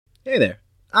Hey there,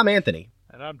 I'm Anthony.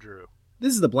 And I'm Drew.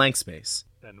 This is the blank space.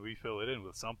 And we fill it in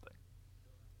with something.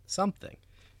 Something.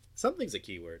 Something's a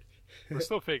keyword. We're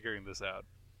still figuring this out.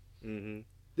 Mm-hmm.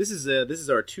 This is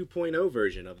our 2.0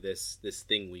 version of this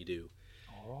thing we do.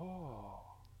 Oh.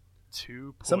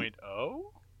 2.0?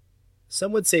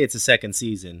 Some would say it's a second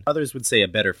season. Others would say a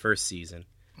better first season.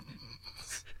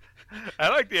 I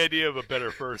like the idea of a better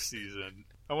first season.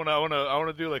 I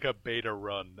wanna do like a beta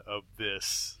run of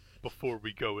this before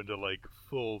we go into like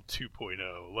full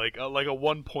 2.0, like a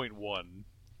 1.1.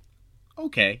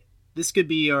 Okay, this could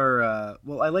be our.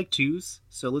 Well, I like twos,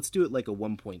 so let's do it like a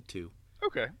 1.2.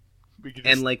 Okay, we could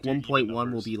and like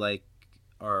 1.1 will be like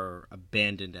our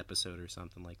abandoned episode or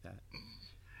something like that.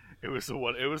 It was the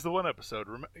one episode.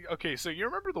 Okay, so you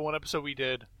remember the one episode we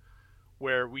did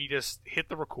where we just hit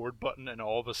the record button and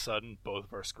all of a sudden both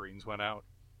of our screens went out?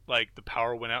 Like the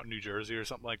power went out in New Jersey or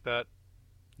something like that?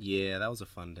 Yeah, that was a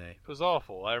fun day. It was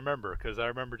awful. I remember, because I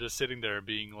remember just sitting there and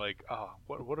being like, oh,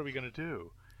 what are we going to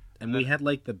do? And we had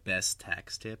like the best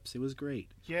tax tips. It was great.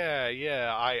 Yeah.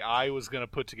 I was going to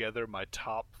put together my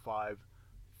top 5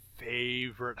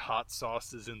 favorite hot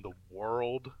sauces in the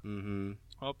world. Mm-hmm.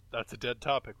 Well, that's a dead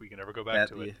topic. We can never go back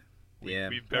to it.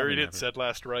 We buried it, said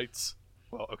last rites.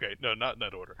 Well, okay, no, not in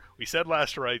that order. We said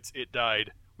last rites, it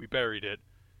died, we buried it.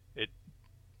 It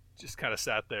just kind of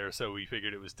sat there, so we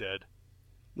figured it was dead.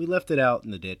 We left it out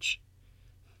in the ditch.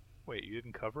 Wait, you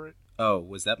didn't cover it? Oh,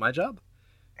 was that my job?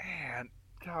 Man,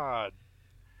 God.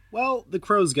 Well, the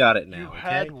crows got it now, You okay?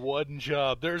 had one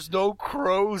job. There's no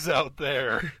crows out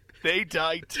there. They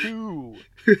died too.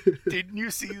 Didn't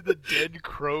you see the dead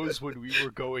crows when we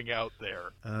were going out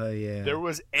there? Yeah. There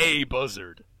was a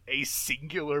buzzard. A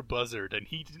singular buzzard, and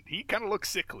he kind of looks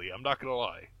sickly. I'm not gonna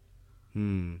lie.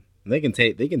 They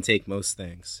can take most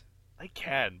things. I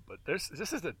can, but this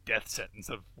is a death sentence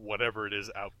of whatever it is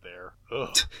out there.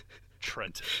 Ugh,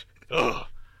 Trenton. Ugh.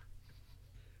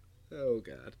 Oh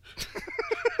God.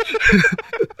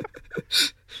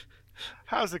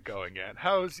 How's it going, Ant?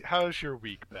 How's your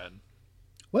week been?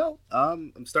 Well,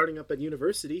 I'm starting up at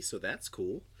university, so that's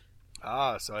cool.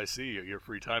 Ah, so I see. Your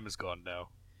free time is gone now.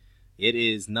 It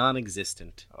is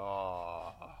non-existent.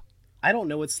 Ah. I don't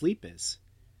know what sleep is.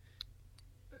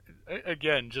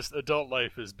 Again, just adult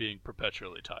life is being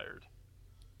perpetually tired.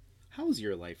 How's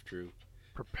your life, Drew?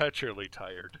 Perpetually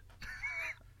tired.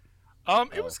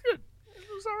 It was good. It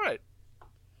was all right.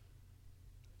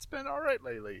 It's been all right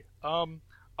lately.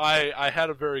 I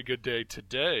had a very good day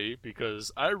today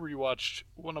because I rewatched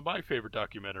one of my favorite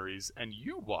documentaries, and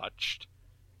you watched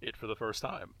it for the first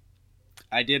time.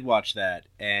 I did watch that,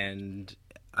 and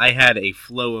I had a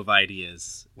flow of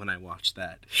ideas when I watched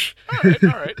that. All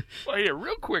right. Well, here,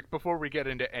 real quick, before we get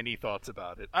into any thoughts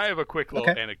about it, I have a quick little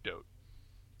anecdote.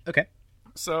 Okay.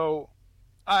 So,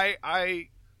 I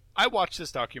watched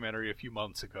this documentary a few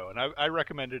months ago, and I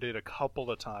recommended it a couple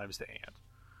of times to Ant.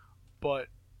 But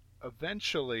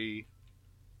eventually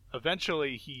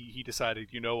he decided,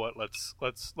 you know what,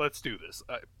 let's do this.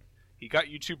 He got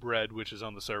YouTube Red, which is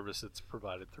on the service it's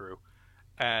provided through,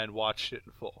 and watched it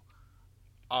in full.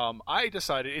 I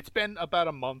decided it's been about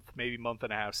a month, maybe month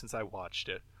and a half since I watched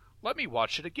it. Let me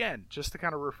watch it again, just to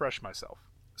kind of refresh myself.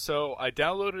 So I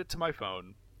downloaded it to my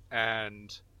phone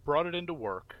and brought it into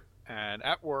work. And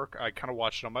at work, I kind of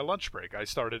watched it on my lunch break. I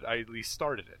at least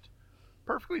started it.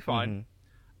 Perfectly fine. Mm-hmm.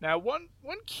 Now, one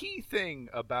key thing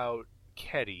about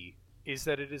Kedi is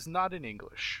that it is not in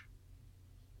English.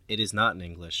 It is not in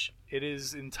English. It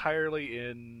is entirely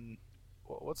in...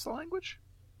 What's the language?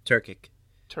 Turkic.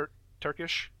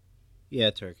 Turkish? Yeah,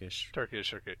 Turkish.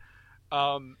 Turkish, okay.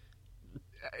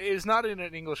 It is not in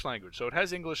an English language, so it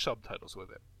has English subtitles with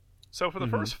it. So for the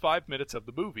first 5 minutes of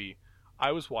the movie,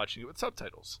 I was watching it with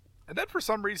subtitles. And then for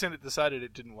some reason it decided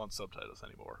it didn't want subtitles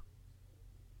anymore.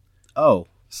 Oh.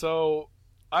 So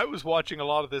I was watching a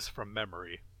lot of this from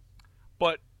memory.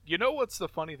 But you know what's the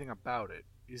funny thing about it?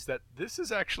 Is that this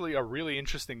is actually a really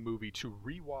interesting movie to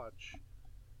rewatch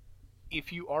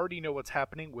if you already know what's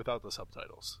happening without the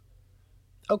subtitles.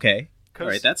 Okay. All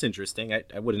right, that's interesting.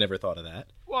 I would have never thought of that.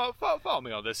 Well, follow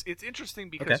me on this. It's interesting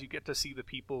because you get to see the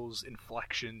people's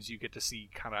inflections. You get to see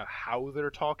kind of how they're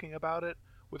talking about it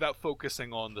without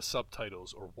focusing on the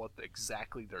subtitles or what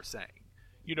exactly they're saying.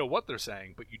 You know what they're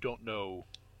saying, but you don't know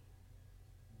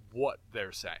what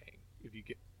they're saying. If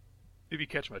you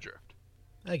catch my drift.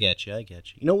 I get you.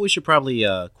 You know what we should probably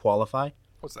qualify?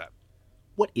 What's that?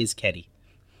 What is Kedi?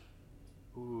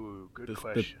 Ooh, good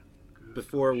question.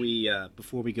 Before we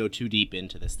go too deep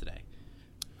into this today.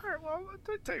 All right. Well,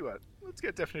 I'll tell you what. Let's get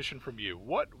a definition from you.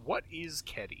 What is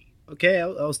Kedi? Okay, I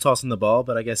was tossing the ball,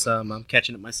 but I guess I'm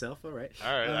catching it myself. All right.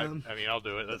 All right. I mean, I'll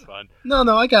do it. That's fine.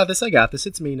 No, I got this. I got this.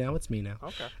 It's me now. It's me now.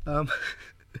 Okay.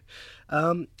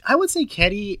 I would say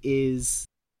Kedi is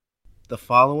the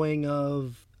following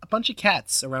of a bunch of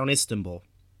cats around Istanbul.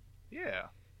 Yeah.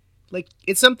 Like,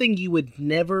 it's something you would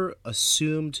never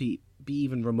assume to be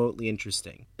even remotely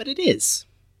interesting, but it is.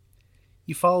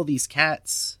 You follow these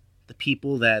cats, the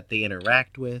people that they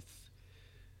interact with,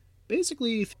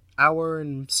 basically hour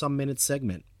and some minute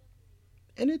segment.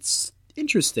 And it's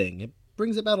interesting. It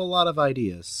brings about a lot of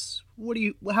ideas.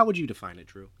 How would you define it,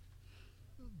 Drew?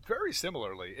 Very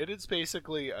similarly, it is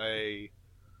basically a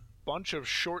bunch of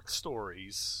short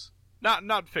stories,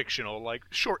 not fictional, like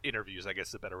short interviews, I guess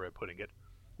is a better way of putting it,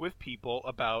 with people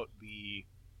about the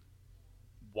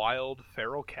wild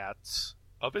feral cats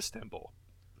of Istanbul.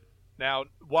 Now,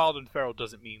 wild and feral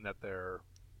doesn't mean that they're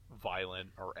violent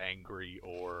or angry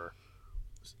or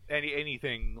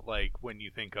anything like when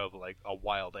you think of like a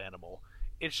wild animal.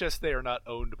 It's just they are not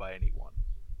owned by anyone.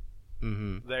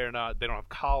 Mm-hmm. They don't have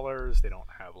collars, they don't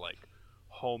have like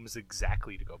homes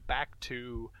exactly to go back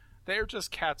to. They're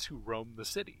just cats who roam the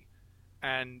city.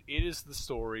 And it is the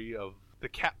story of the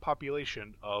cat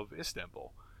population of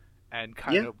Istanbul and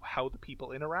kind of how the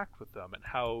people interact with them and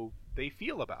how they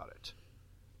feel about it.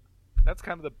 That's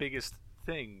kind of the biggest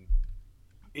thing,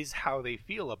 is how they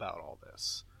feel about all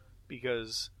this.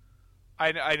 Because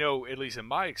I know, at least in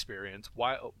my experience,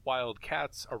 wild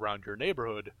cats around your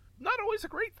neighborhood, not always a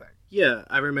great thing. Yeah,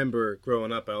 I remember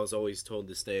growing up, I was always told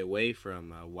to stay away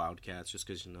from wildcats just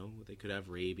because, they could have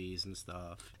rabies and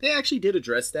stuff. They actually did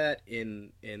address that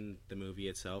in the movie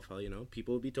itself. How,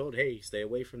 people would be told, hey, stay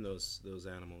away from those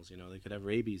animals. They could have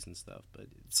rabies and stuff. But it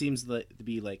seems to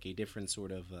be like a different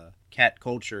sort of cat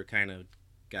culture kind of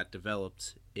got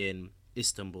developed in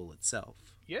Istanbul itself.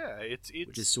 Yeah,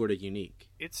 which is sort of unique.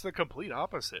 It's the complete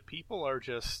opposite. People are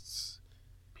just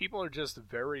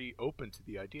very open to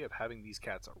the idea of having these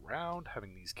cats around,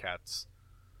 having these cats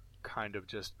kind of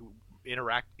just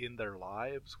interact in their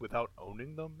lives without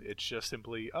owning them. It's just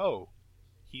simply, oh,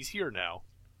 he's here now.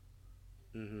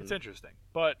 Mm-hmm. It's interesting.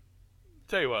 But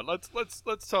tell you what,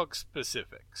 let's talk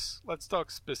specifics. Let's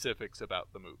talk specifics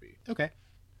about the movie. Okay.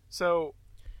 So,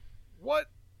 what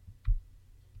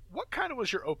kind of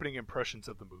was your opening impressions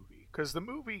of the movie? Because the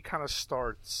movie kind of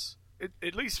starts,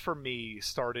 at least for me,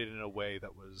 started in a way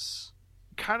that was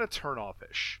kind of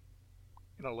turn-off-ish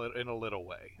in a little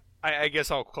way. I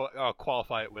guess I'll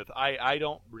qualify it with, I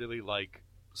don't really like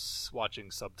watching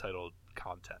subtitled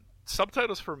content.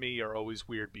 Subtitles for me are always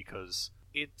weird because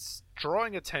it's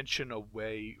drawing attention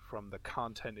away from the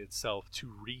content itself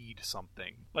to read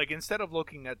something. Like, instead of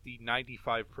looking at the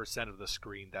 95% of the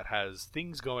screen that has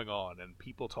things going on and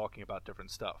people talking about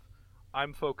different stuff,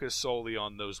 I'm focused solely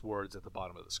on those words at the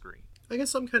bottom of the screen. I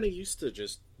guess I'm kind of used to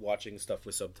just watching stuff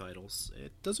with subtitles.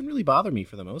 It doesn't really bother me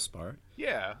for the most part.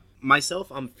 Yeah. Myself,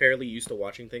 I'm fairly used to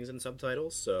watching things in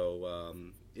subtitles, so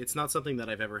it's not something that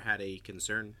I've ever had a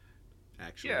concern,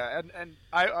 actually. Yeah, and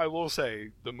I will say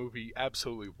the movie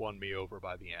absolutely won me over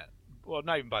by the end. Well,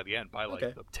 not even by the end, by like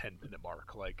the 10-minute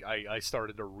mark. Like, I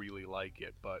started to really like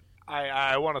it, but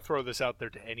I want to throw this out there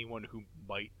to anyone who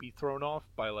might be thrown off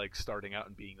by like starting out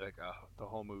and being like, oh, the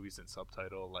whole movie's in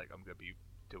subtitle, like I'm going to be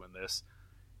doing this.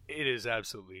 It is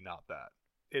absolutely not that.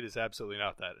 It is absolutely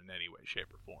not that in any way, shape,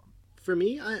 or form. For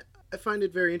me, I find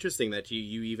it very interesting that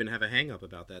you even have a hang-up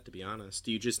about that, to be honest.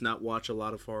 Do you just not watch a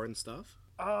lot of foreign stuff?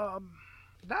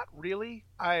 Not really.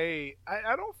 I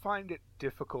don't find it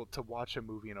difficult to watch a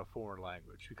movie in a foreign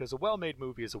language, because a well-made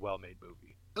movie is a well-made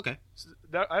movie. Okay. So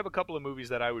I have a couple of movies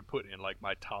that I would put in like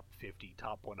my top 50,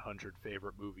 top 100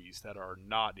 favorite movies that are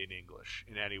not in English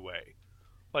in any way.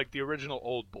 Like the original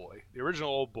Old Boy. The original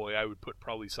Old Boy I would put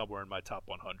probably somewhere in my top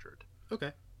 100.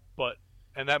 Okay.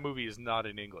 And that movie is not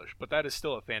in English, but that is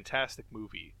still a fantastic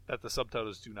movie that the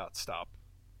subtitles do not stop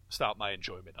my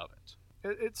enjoyment of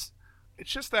it. It's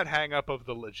just that hang up of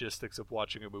the logistics of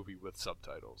watching a movie with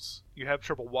subtitles. You have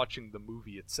trouble watching the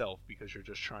movie itself because you're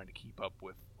just trying to keep up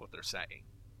with what they're saying.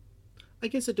 I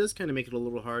guess it does kind of make it a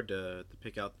little hard to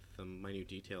pick out the minute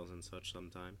details and such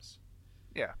sometimes.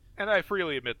 Yeah, and I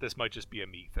freely admit this might just be a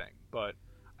me thing, but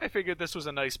I figured this was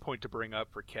a nice point to bring up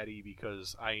for Kedi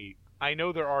because I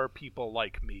know there are people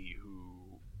like me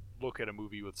who look at a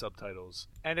movie with subtitles,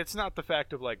 and it's not the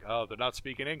fact of like, oh, they're not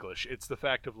speaking English. It's the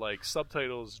fact of like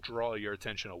subtitles draw your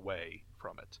attention away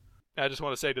from it. And I just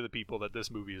want to say to the people that this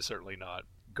movie is certainly not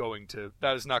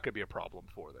that is not going to be a problem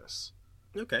for this.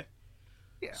 Okay.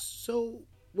 Yeah. So,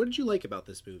 what did you like about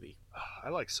this movie? I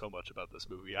like so much about this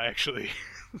movie. I actually...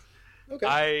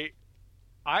 Okay.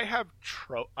 I had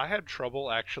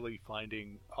trouble actually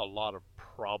finding a lot of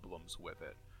problems with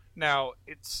it. Now,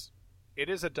 it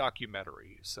is a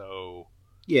documentary, so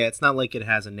Yeah, it's not like it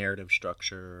has a narrative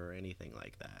structure or anything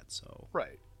like that. So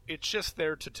right. It's just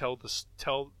there to tell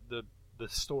the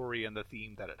story and the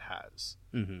theme that it has.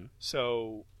 hmm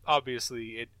So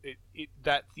obviously, it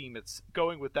that theme it's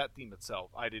going with that theme itself.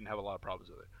 I didn't have a lot of problems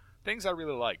with it. Things I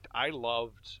really liked. I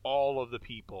loved all of the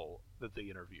people that they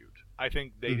interviewed. I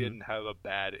think they didn't have a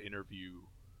bad interview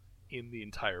in the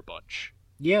entire bunch.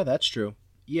 yeah, that's true.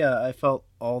 Yeah, I felt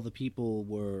all the people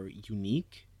were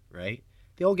unique, right?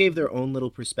 They all gave their own little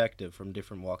perspective from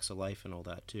different walks of life and all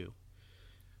that too.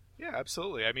 Yeah,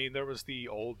 absolutely. I mean, there was the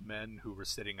old men who were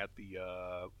sitting at the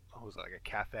what was it, like a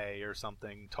cafe or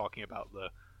something, talking about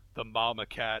the mama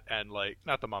cat and like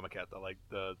not the mama cat,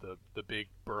 the big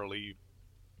burly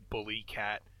bully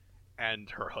cat and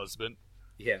her husband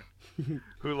Yeah.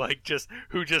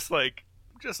 who just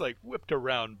whipped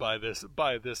around by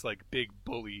this like big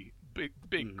bully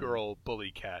big girl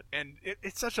bully cat, and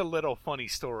it's such a little funny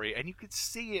story, and you could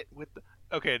see it with the,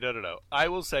 okay, no, I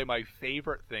will say my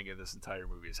favorite thing in this entire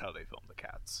movie is how they filmed the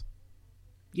cats.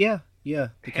 Yeah, yeah.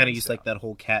 They kind of Hands used down. like that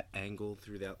whole cat angle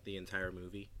throughout the entire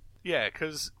movie. Yeah,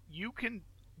 because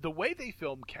the way they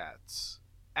film cats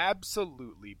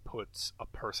absolutely puts a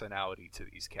personality to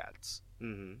these cats.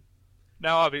 Mm-hmm.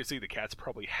 Now, obviously, the cats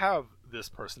probably have this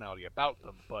personality about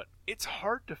them, but it's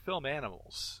hard to film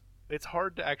animals. It's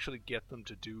hard to actually get them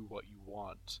to do what you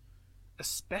want,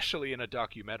 especially in a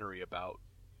documentary about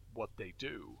what they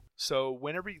do. So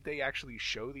whenever they actually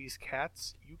show these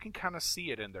cats, you can kind of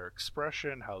see it in their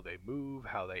expression, how they move,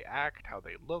 how they act, how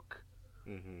they look.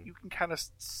 Mm-hmm. You can kind of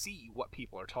see what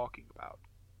people are talking about.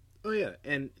 Oh yeah,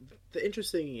 and the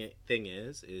interesting thing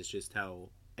is just how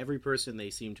every person they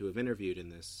seem to have interviewed in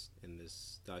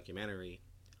this documentary,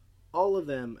 all of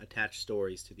them attach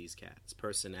stories to these cats,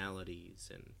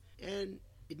 personalities, and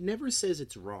it never says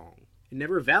it's wrong. It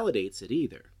never validates it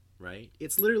either, right?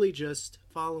 It's literally just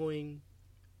following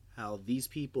how these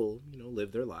people,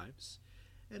 live their lives,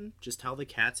 and just how the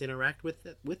cats interact with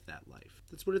that life.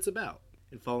 That's what it's about.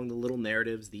 And following the little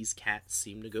narratives these cats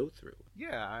seem to go through.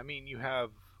 Yeah, I mean, you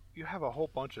have a whole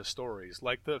bunch of stories.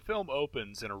 Like the film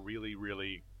opens in a really,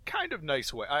 really kind of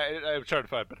nice way. I'm trying to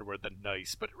find a better word than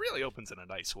nice, but it really opens in a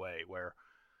nice way where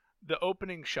the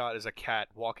opening shot is a cat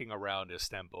walking around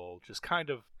Istanbul, just kind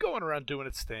of going around doing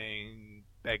its thing,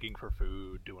 begging for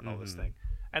food, doing all this thing.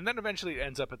 And then eventually it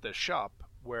ends up at this shop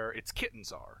where its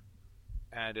kittens are.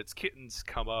 And its kittens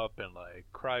come up and like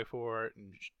cry for it,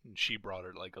 and she brought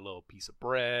her like a little piece of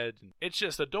bread. And it's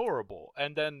just adorable.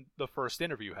 And then the first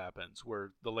interview happens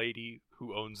where the lady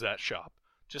who owns that shop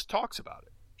just talks about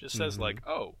it. Just says like,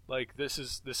 "Oh, like this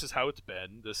is how it's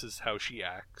been. This is how she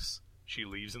acts. She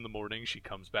leaves in the morning, she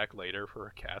comes back later for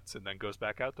her cats, and then goes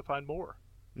back out to find more.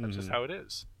 That's just how it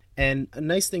is." And a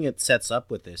nice thing it sets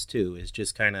up with this too is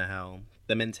just kind of how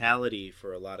the mentality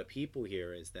for a lot of people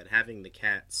here is that having the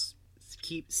cats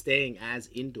keep staying as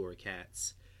indoor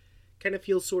cats kind of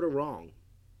feels sort of wrong.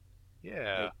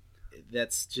 Yeah.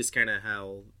 That's just kind of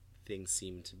how things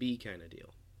seem to be, kind of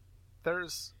deal.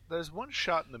 There's one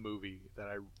shot in the movie that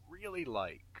I really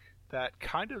like that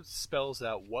kind of spells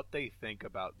out what they think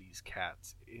about these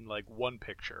cats in like one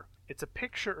picture. It's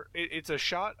a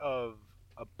shot of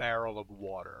a barrel of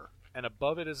water, and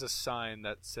above it is a sign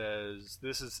that says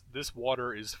this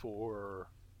water is for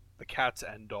the cats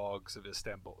and dogs of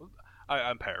Istanbul.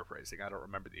 I'm paraphrasing. I don't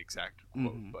remember the exact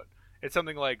quote, but it's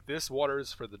something like, "This water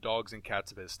is for the dogs and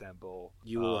cats of Istanbul.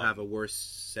 You will have a worse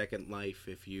second life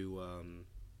if you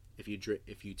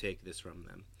take this from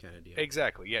them," kind of deal.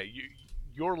 Exactly. Yeah.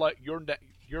 Your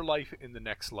life in the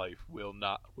next life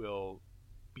will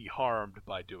be harmed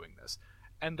by doing this,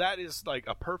 and that is like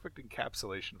a perfect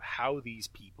encapsulation of how these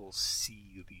people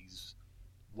see these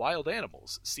wild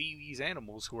animals, see these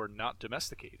animals who are not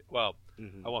domesticated. Well,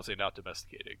 I won't say not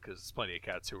domesticated, because there's plenty of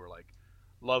cats who are like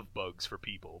love bugs for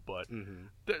people, but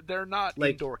they're not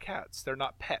like indoor cats. They're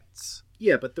not pets.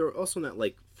 Yeah, but they're also not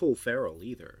like full feral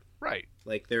either. Right.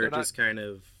 Like they're just kind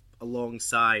of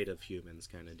alongside of humans,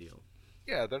 kind of deal.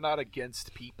 Yeah, they're not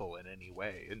against people in any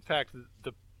way. In fact,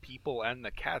 the people and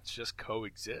the cats just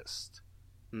coexist.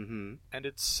 And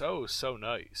it's so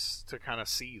nice to kind of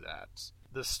see that.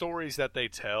 The stories that they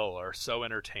tell are so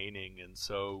entertaining and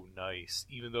so nice,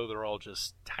 even though they're all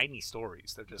just tiny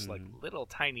stories. They're just like little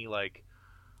tiny, like,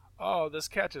 "Oh, this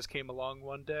cat just came along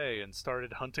one day and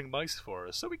started hunting mice for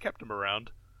us, so we kept him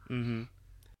around." And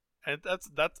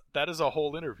that is a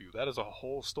whole interview. That is a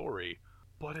whole story.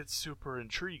 But it's super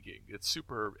intriguing. It's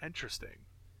super interesting.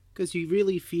 Because you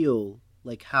really feel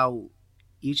like how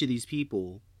each of these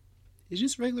people It's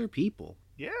just regular people.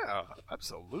 Yeah,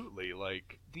 absolutely.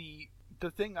 Like the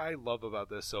thing I love about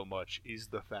this so much is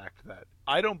the fact that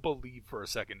I don't believe for a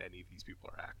second any of these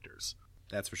people are actors.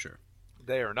 That's for sure.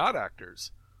 They are not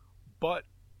actors, but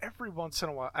every once in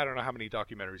a while, I don't know how many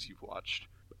documentaries you've watched,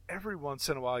 but every once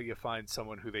in a while you find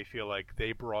someone who they feel like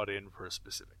they brought in for a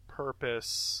specific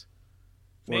purpose.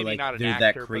 Or Maybe like not an they're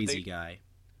actor, that crazy but guy.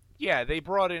 yeah, they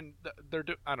brought in.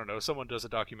 I don't know. Someone does a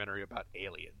documentary about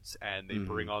aliens, and they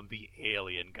bring on the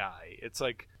alien guy. It's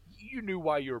like you knew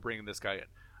why you were bringing this guy in.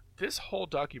 This whole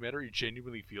documentary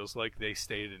genuinely feels like they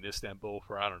stayed in Istanbul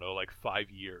for, I don't know, like 5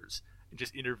 years and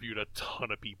just interviewed a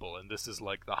ton of people, and this is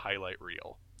like the highlight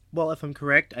reel. Well, if I'm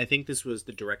correct, I think this was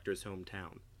the director's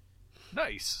hometown.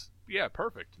 Nice. Yeah,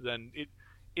 perfect. Then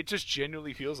it just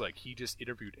genuinely feels like he just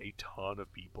interviewed a ton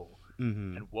of people,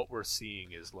 and what we're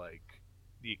seeing is like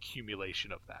the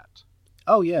accumulation of that.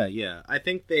 Oh, yeah, yeah. I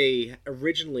think they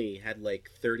originally had like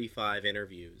 35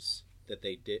 interviews that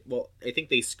they did. Well, I think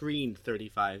they screened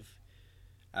 35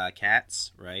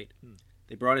 cats, right?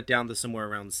 They brought it down to somewhere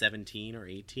around 17 or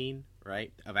 18,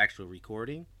 right, of actual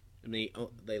recording. And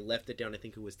they left it down, I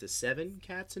think it was to 7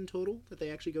 cats in total that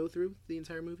they actually go through the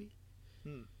entire movie.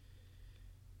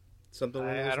 Something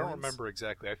along those I don't lines. remember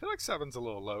exactly. I feel like 7's a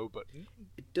little low, but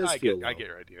It does feel low. I get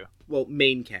your idea. Well,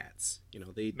 main cats. You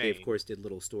know, they of course did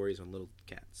little stories on little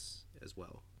cats as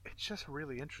well. It's just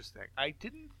really interesting. I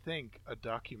didn't think a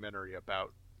documentary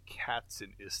about cats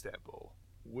in Istanbul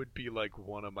would be like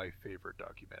one of my favorite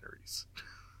documentaries.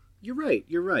 You're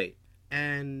right.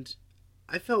 And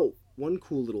I felt one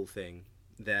cool little thing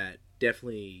that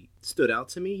definitely stood out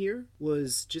to me here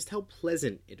was just how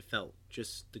pleasant it felt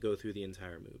just to go through the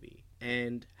entire movie.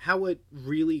 And how it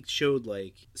really showed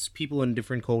like people in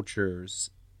different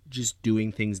cultures just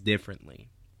doing things differently.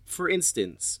 For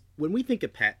instance, when we think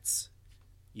of pets,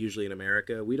 usually in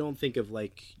America, we don't think of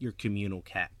like your communal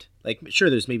cat. Like, sure,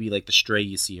 there's maybe like the stray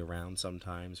you see around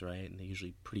sometimes, right? And they're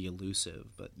usually pretty elusive.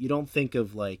 But you don't think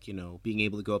of like, you know, being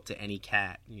able to go up to any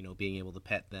cat, you know, being able to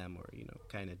pet them or, you know,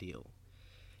 kind of deal.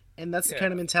 And that's the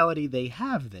kind of mentality they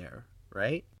have there,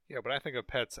 right? Yeah, but I think of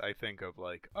pets, I think of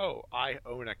like, oh, I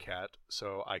own a cat,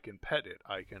 so I can pet it,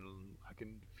 I can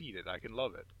feed it, I can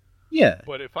love it. Yeah.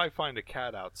 But if I find a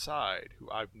cat outside who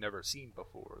I've never seen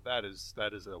before, that is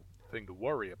a thing to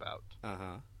worry about.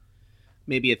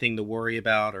 Maybe a thing to worry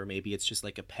about, or maybe it's just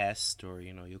like a pest, or,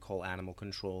 you know, you'll call animal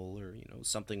control, or, you know,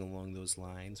 something along those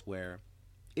lines, where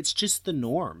it's just the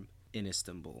norm in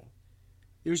Istanbul.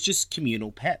 There's just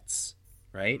communal pets,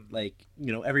 right? Like,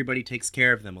 you know, everybody takes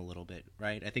care of them a little bit,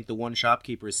 right? I think the one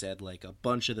shopkeeper said, like, a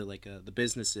bunch of the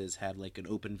businesses had, like, an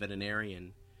open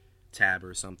veterinarian tab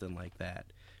or something like that.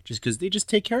 Just because they just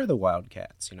take care of the wild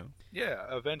cats, you know?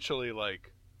 Yeah, eventually,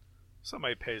 like,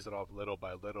 somebody pays it off little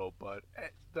by little, but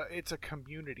it's a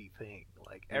community thing.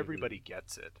 Like, everybody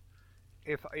gets it.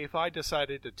 If I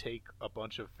decided to take a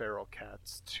bunch of feral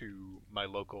cats to my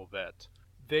local vet,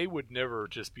 they would never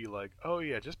just be like, oh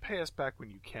yeah, just pay us back when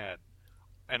you can.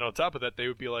 And on top of that, they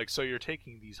would be like, so you're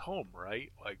taking these home,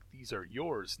 right? Like, these are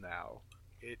yours now.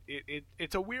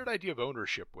 It's a weird idea of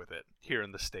ownership with it here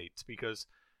in the States, because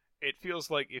it feels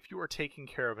like if you are taking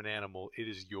care of an animal, it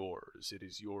is yours. It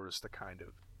is yours to kind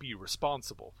of be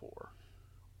responsible for.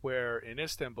 Where in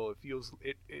Istanbul, it feels,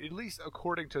 at least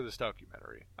according to this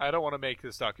documentary, I don't want to make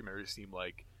this documentary seem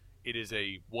like it is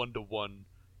a one-to-one,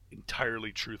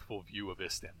 entirely truthful view of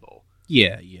Istanbul.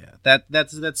 Yeah.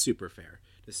 That's super fair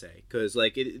to say, because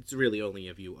like it's really only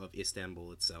a view of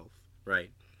Istanbul itself,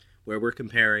 right? Where we're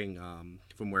comparing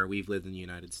from where we've lived in the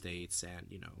United States, and,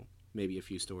 you know, maybe a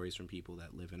few stories from people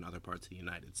that live in other parts of the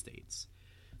United States.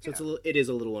 So it is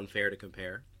a little unfair to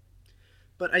compare.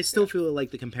 But I still feel like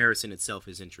the comparison itself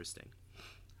is interesting.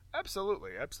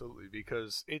 Absolutely,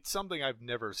 because it's something I've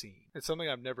never seen. It's something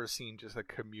I've never seen, just a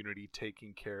community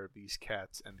taking care of these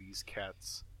cats, and these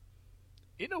cats,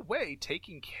 in a way,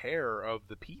 taking care of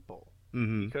the people.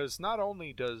 Because not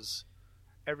only does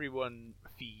everyone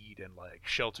feed and, like,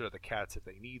 shelter the cats if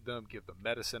they need them, give them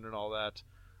medicine and all that,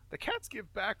 the cats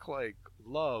give back, like,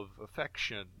 love,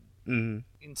 affection,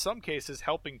 in some cases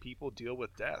helping people deal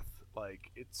with death.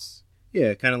 Like, it's...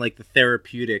 Yeah, kind of like the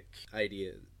therapeutic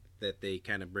idea that they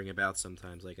kind of bring about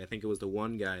sometimes. Like, I think it was the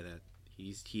one guy that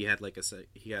he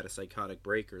had a psychotic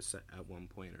break at one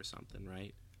point or something,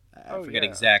 right? I forget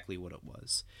exactly what it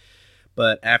was.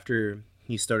 But after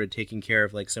he started taking care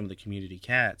of, like, some of the community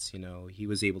cats, you know, he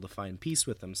was able to find peace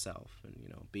with himself and, you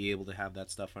know, be able to have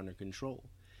that stuff under control.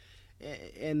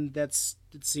 And it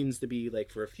seems to be,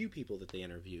 like, for a few people that they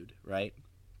interviewed, right?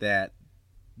 That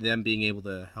them being able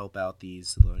to help out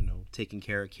these, you know, taking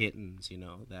care of kittens, you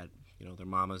know, that, you know, their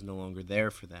mama's no longer there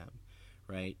for them,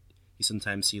 right? You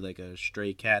sometimes see like a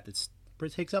stray cat that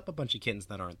takes up a bunch of kittens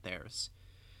that aren't theirs,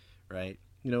 right?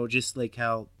 You know, just like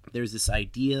how there's this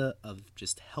idea of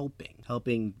just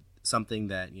helping something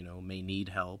that, you know, may need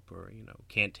help or, you know,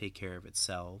 can't take care of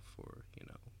itself or, you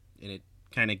know, and it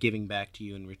kind of giving back to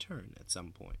you in return at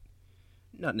some point.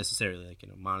 Not necessarily like in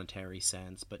a monetary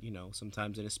sense, but, you know,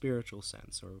 sometimes in a spiritual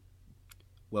sense or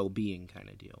well-being kind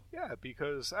of deal. Yeah,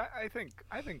 because I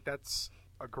think that's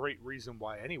a great reason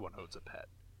why anyone owns a pet.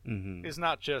 Mm-hmm. It's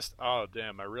not just, oh,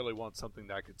 damn, I really want something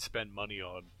that I could spend money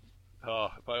on. Oh,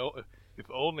 if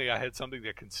only I had something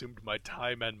that consumed my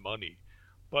time and money.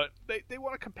 But they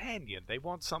want a companion. They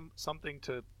want something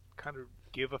to kind of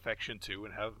give affection to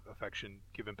and have affection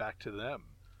given back to them.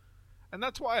 And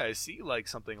that's why I see like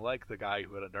something like the guy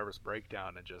who had a nervous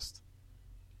breakdown and just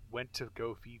went to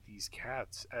go feed these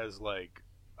cats as like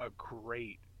a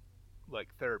great like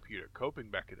therapeutic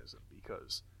coping mechanism,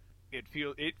 because it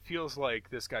feels like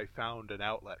this guy found an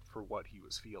outlet for what he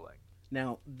was feeling.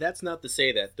 Now, that's not to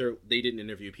say that they didn't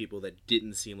interview people that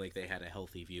didn't seem like they had a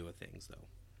healthy view of things, though.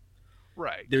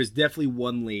 Right. There's definitely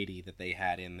one lady that they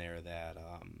had in there that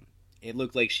it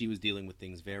looked like she was dealing with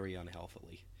things very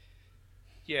unhealthily.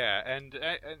 Yeah, and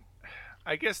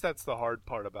I guess that's the hard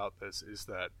part about this, is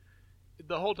that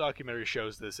the whole documentary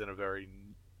shows this in a very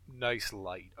nice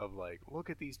light of like, look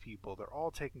at these people, they're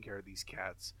all taking care of these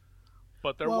cats.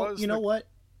 But you know what?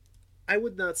 I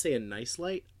would not say a nice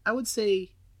light. I would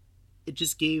say it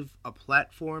just gave a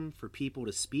platform for people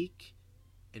to speak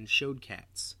and showed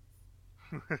cats.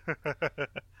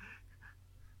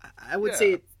 I would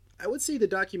say the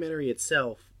documentary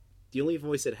itself, the only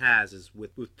voice it has is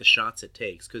with the shots it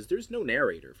takes, because there's no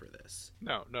narrator for this.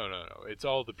 No. It's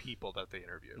all the people that they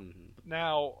interview. Mm-hmm.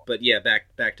 Now, but yeah,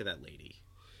 back to that lady.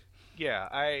 Yeah,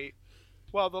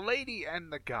 the lady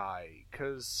and the guy,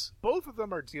 because both of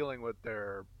them are dealing with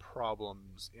their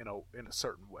problems in a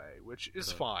certain way, which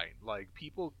is fine. Like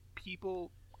people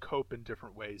cope in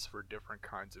different ways for different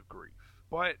kinds of grief.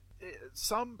 But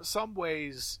some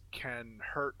ways can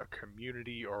hurt a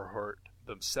community or hurt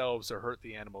themselves or hurt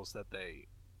the animals that they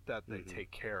mm-hmm.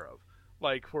 take care of.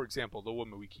 Like, for example, the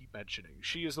woman we keep mentioning.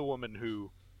 She is the woman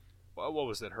who, what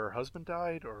was it? Her husband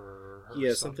died, or her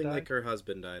son something died? Like her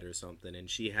husband died or something, and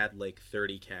she had like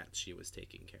 30 cats she was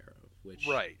taking care of. Which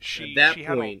right, at that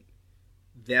point,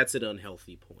 that's an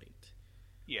unhealthy point.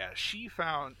 Yeah, she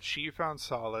found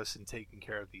solace in taking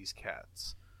care of these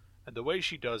cats. And the way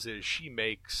she does it is she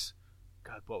makes,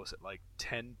 God, what was it, like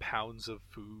 10 pounds of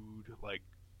food, like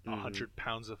 100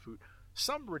 pounds of food,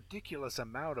 some ridiculous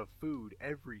amount of food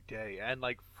every day, and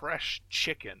like fresh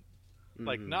chicken,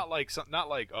 like not like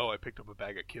oh, I picked up a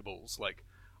bag of kibbles. Like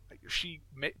she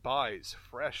buys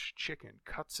fresh chicken,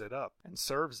 cuts it up, and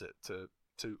serves it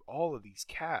to all of these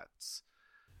cats.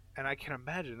 And I can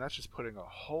imagine that's just putting a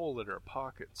hole in her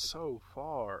pocket so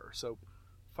far, so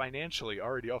financially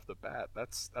already off the bat.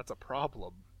 That's a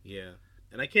problem. Yeah.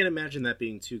 And I can't imagine that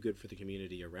being too good for the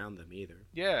community around them either.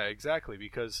 Yeah, exactly,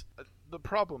 because the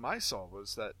problem I saw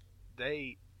was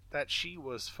that she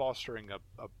was fostering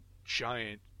a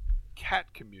giant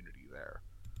cat community there,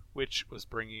 which was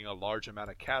bringing a large amount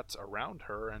of cats around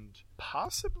her and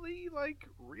possibly like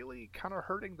really kind of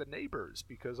hurting the neighbors,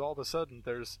 because all of a sudden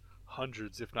there's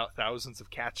hundreds, if not thousands, of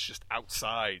cats just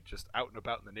outside, just out and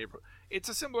about in the neighborhood. It's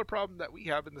a similar problem that we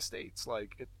have in the States.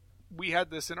 Like we had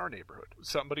this in our neighborhood.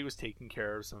 Somebody was taking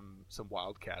care of some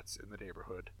wild cats in the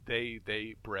neighborhood. They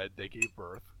bred, they gave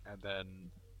birth, and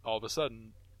then all of a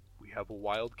sudden we have a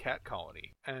wild cat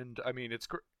colony. And I mean, it's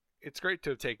great to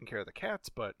have taken care of the cats,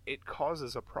 but it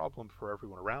causes a problem for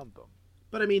everyone around them.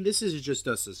 But I mean, this is just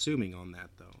us assuming on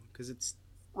that, though, because it's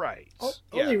right. All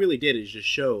they really did is just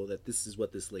show that this is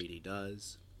what this lady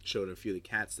does. Showed a few of the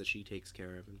cats that she takes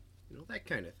care of, and that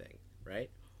kind of thing, right?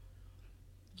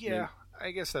 Yeah,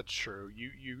 I guess that's true.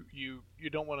 You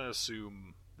don't want to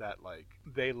assume that like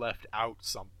they left out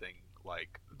something,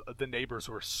 like the neighbors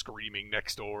were screaming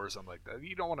next door or something like that.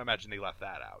 You don't want to imagine they left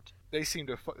that out. They seem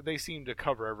to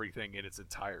cover everything in its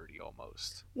entirety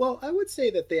almost. Well, I would say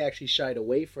that they actually shied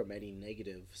away from any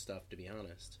negative stuff, to be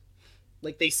honest.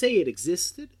 Like, they say it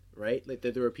existed, right? Like,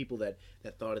 there were people that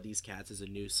thought of these cats as a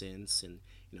nuisance and,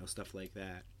 stuff like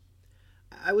that.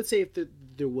 I would say if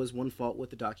there was one fault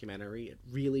with the documentary, it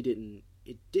really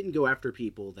didn't go after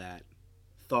people that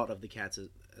thought of the cats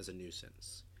as a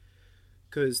nuisance.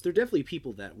 Because there are definitely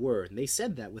people that were, and they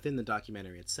said that within the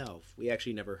documentary itself. We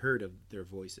actually never heard of their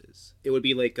voices. It would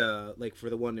be like for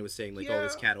the one that was saying, like, oh,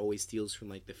 this cat always steals from,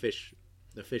 like, the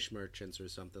fish merchants or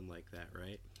something like that,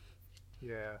 right?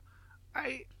 Yeah.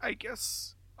 I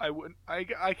guess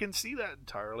I can see that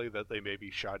entirely, that they maybe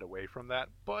shied away from that,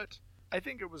 but I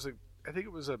think it was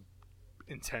a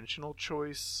intentional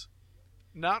choice.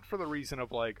 Not for the reason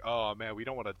of like, oh man, we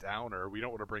don't want to down her, we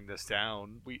don't want to bring this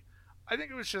down. I think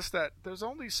it was just that there's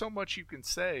only so much you can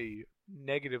say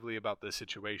negatively about this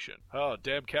situation. Oh,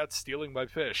 damn cat's stealing my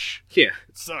fish. Yeah.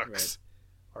 It sucks.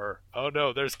 Right. Or, oh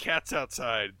no, there's cats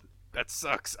outside. That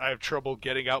sucks. I have trouble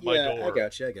getting out my door. Yeah,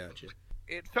 I got you.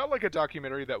 It felt like a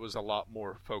documentary that was a lot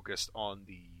more focused on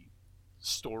the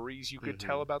stories you could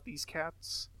tell about these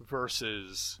cats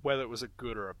versus whether it was a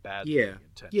good or a bad thing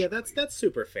intentionally. Yeah, that's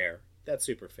super fair. That's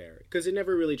super fair. Because it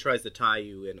never really tries to tie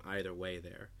you in either way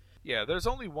there. Yeah, there's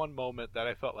only one moment that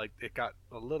I felt like it got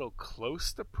a little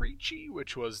close to preachy,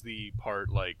 which was the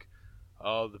part like,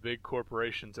 oh, the big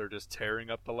corporations are just tearing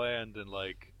up the land and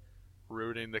like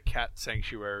ruining the cat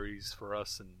sanctuaries for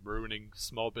us and ruining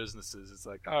small businesses. It's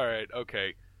like, all right,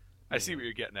 okay, I see what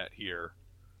you're getting at here.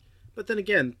 But then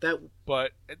again,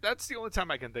 but that's the only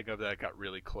time I can think of that got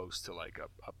really close to like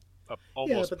a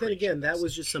almost. Yeah, but then again, that message.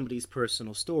 was just somebody's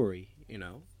personal story, you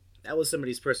know. That was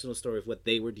somebody's personal story of what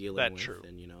they were dealing with, true.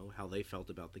 And you know how they felt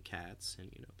about the cats, and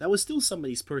you know that was still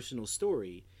somebody's personal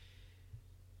story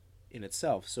in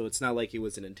itself. So it's not like it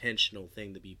was an intentional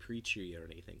thing to be preachy or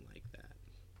anything like that.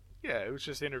 Yeah, it was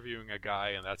just interviewing a guy,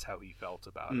 and that's how he felt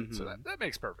about it. So that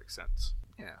makes perfect sense.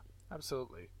 Yeah,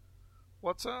 absolutely.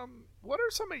 What are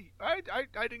some of I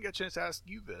didn't get a chance to ask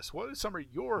you this. What are some of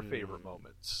your favorite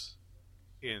moments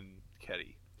in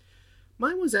Kedi?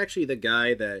 Mine was actually the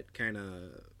guy that kind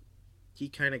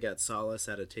of got solace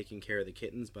out of taking care of the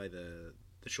kittens by the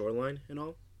shoreline and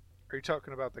all. Are you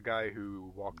talking about the guy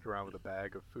who walked around with a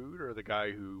bag of food, or the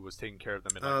guy who was taking care of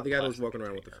them in the guy that was walking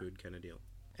around with the food kind of deal?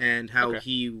 And how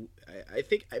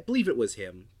I believe it was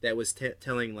him that was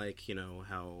telling, like, you know,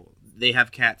 how they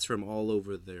have cats from all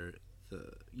over the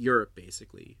Europe,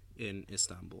 basically, in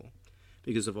Istanbul,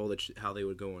 because of all how they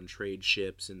would go on trade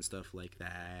ships and stuff like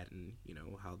that, and you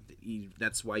know how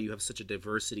that's why you have such a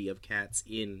diversity of cats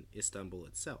in Istanbul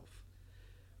itself,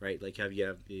 right? Like you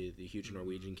have the huge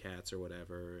Norwegian cats or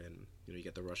whatever, and you know you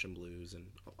get the Russian blues and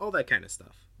all that kind of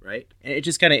stuff, right? And it's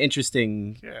just kind of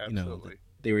interesting, you know, that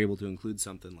they were able to include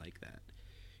something like that.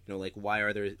 You know, like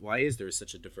why is there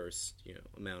such a diverse, you know,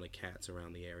 amount of cats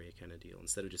around the area kind of deal,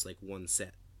 instead of just like one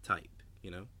set type, you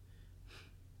know?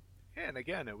 Yeah, and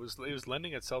again, it was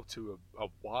lending itself to a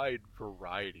wide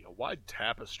variety, a wide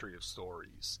tapestry of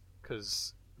stories.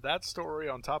 Because that story,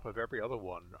 on top of every other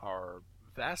one, are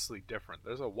vastly different.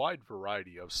 There's a wide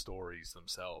variety of stories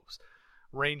themselves,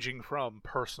 ranging from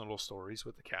personal stories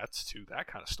with the cats to that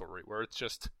kind of story where it's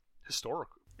just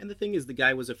historical. And the thing is, the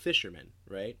guy was a fisherman,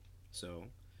 right? So,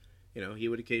 you know, he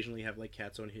would occasionally have like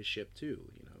cats on his ship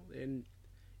too, you know, and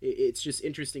it's just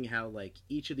interesting how like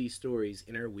each of these stories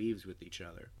interweaves with each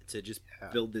other to just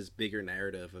build this bigger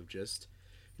narrative of just,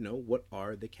 you know, what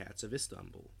are the cats of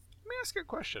Istanbul? Let me ask you a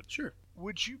question. Sure.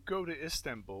 Would you go to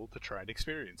Istanbul to try and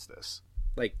experience this?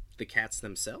 Like the cats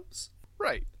themselves?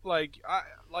 Right. Like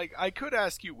I could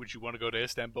ask you, would you want to go to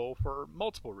Istanbul for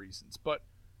multiple reasons? But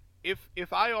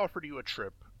if I offered you a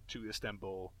trip to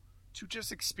Istanbul to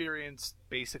just experience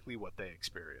basically what they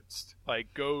experienced, like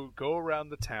go around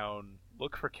the town,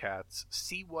 look for cats,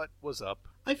 see what was up,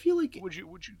 I feel like would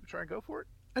you try and go for it?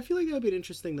 I feel like that would be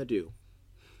interesting to do,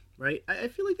 right? I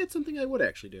feel like that's something I would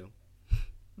actually do,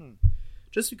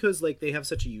 just because like they have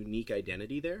such a unique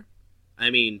identity there. I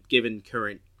mean, given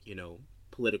current, you know,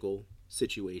 political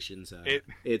situations, it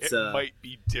might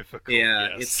be difficult.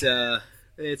 Yeah, yes.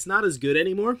 it's not as good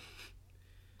anymore.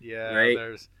 Yeah,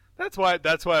 right? That's why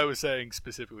I was saying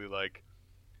specifically, like,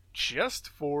 just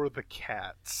for the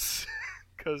cats,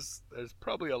 because there's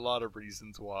probably a lot of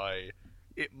reasons why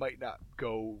it might not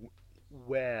go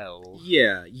well.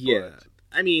 Yeah. But...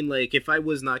 I mean, like, if I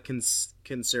was not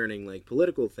concerning, like,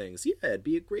 political things, yeah, it'd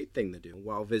be a great thing to do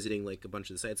while visiting, like, a bunch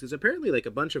of the sites. Because apparently, like,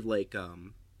 a bunch of, like,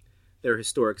 their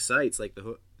historic sites, like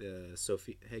the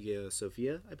Hagia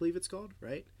Sophia, I believe it's called,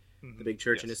 right? Mm-hmm. The big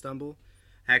church in Istanbul,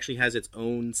 actually has its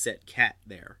own set cat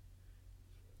there.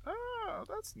 Oh,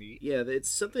 that's neat. Yeah, it's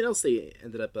something else they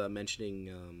ended up mentioning.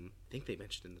 I think they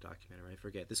mentioned in the documentary. I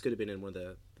forget. This could have been in one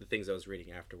of the things I was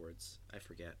reading afterwards. I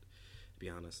forget, to be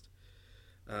honest.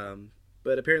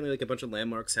 But apparently, like, a bunch of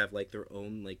landmarks have, like, their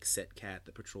own, like, set cat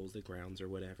that patrols the grounds or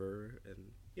whatever.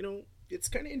 And, you know, it's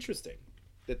kind of interesting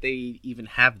that they even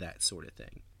have that sort of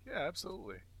thing. Yeah,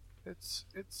 absolutely. It's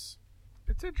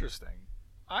interesting.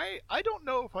 I don't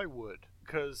know if I would,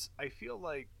 because I feel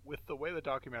like with the way the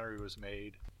documentary was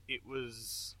made, it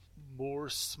was more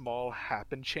small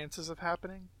chances of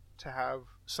happening to have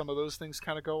some of those things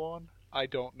kind of go on. I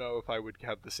don't know if I would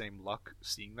have the same luck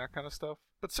seeing that kind of stuff,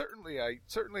 but certainly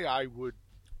I would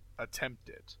attempt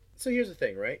it. So here's the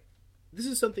thing, right? This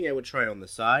is something I would try on the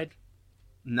side,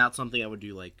 Not something I would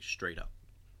do like straight up.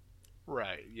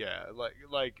 Right. Yeah.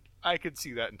 Like I could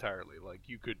see that entirely. Like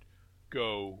you could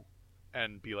go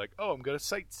and be like, "Oh, I'm going to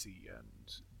sightsee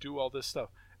and do all this stuff."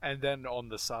 And then on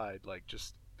the side like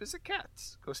just visit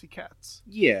cats. Go see cats.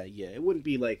 Yeah, yeah. It wouldn't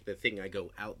be like the thing I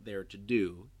go out there to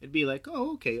do. It'd be like,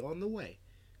 oh, okay, on the way.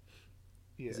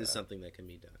 Yeah. Is this something that can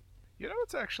be done? You know,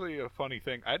 it's actually a funny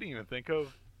thing I didn't even think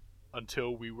of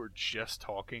until we were just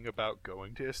talking about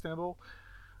going to Istanbul.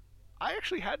 I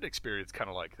actually had an experience kind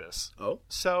of like this. Oh?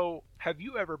 So, have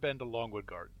you ever been to Longwood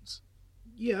Gardens?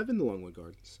 Yeah, I've been to Longwood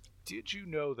Gardens. Did you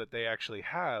know that they actually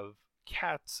have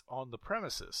cats on the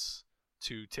premises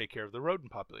to take care of the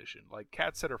rodent population? Like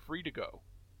cats that are free to go.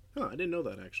 Huh, I didn't know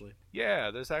that actually.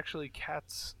 Yeah, there's actually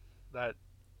cats that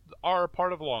are a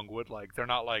part of Longwood. Like, they're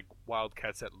not like wild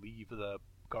cats that leave the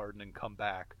garden and come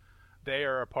back. They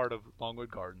are a part of Longwood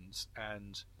Gardens,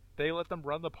 and they let them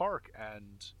run the park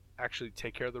and actually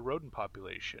take care of the rodent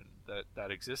population that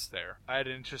exists there. I had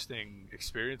an interesting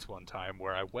experience one time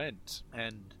where I went,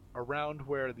 and around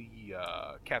where the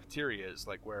cafeteria is,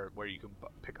 like where you can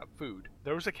pick up food,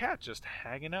 there was a cat just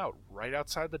hanging out right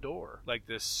outside the door. Like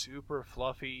this super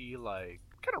fluffy, like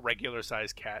kind of regular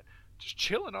sized cat, just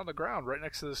chilling on the ground right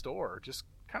next to this door, just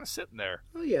kind of sitting there.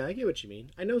 Oh yeah, I get what you mean.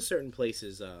 I know certain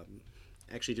places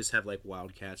actually just have like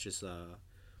wild cats just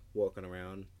walking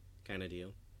around kind of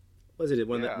deal. Was it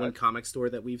one comic store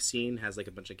that we've seen has like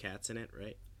a bunch of cats in it,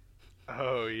 right?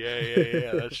 Oh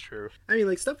yeah, that's true. I mean,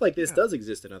 like stuff like this does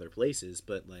exist in other places,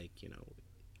 but like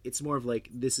it's more of like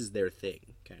this is their thing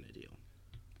kind of deal.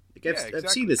 Like Exactly. I've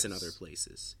seen this in other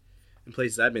places, in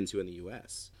places I've been to in the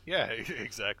U.S. Yeah,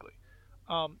 exactly.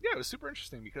 Yeah, it was super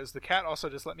interesting because the cat also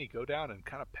just let me go down and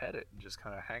kind of pet it and just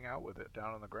kind of hang out with it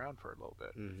down on the ground for a little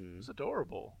bit. Mm-hmm. It was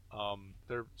adorable.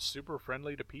 They're super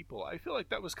friendly to people. I feel like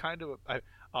that was kind of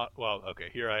well, okay,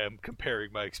 here I am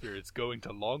comparing my experience going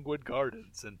to Longwood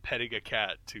Gardens and petting a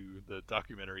cat to the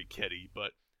documentary Kedi,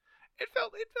 but it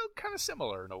felt kind of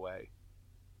similar in a way.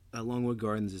 Longwood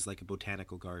Gardens is like a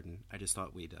botanical garden. I just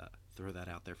thought we'd throw that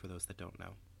out there for those that don't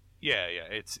know. Yeah,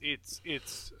 it's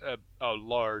a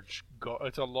large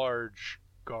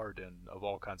garden of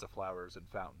all kinds of flowers and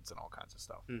fountains and all kinds of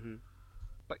stuff. Mm-hmm.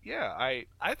 But yeah,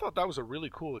 I thought that was a really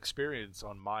cool experience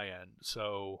on my end.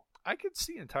 So I could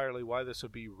see entirely why this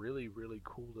would be really, really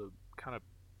cool to kind of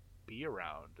be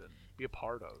around and be a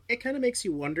part of. It kind of makes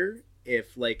you wonder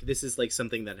if like this is like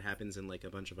something that happens in like a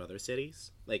bunch of other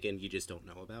cities, like, and you just don't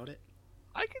know about it.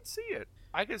 I can see it.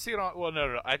 I can see it on. Well,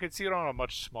 no. I could see it on a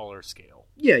much smaller scale.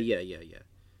 Yeah.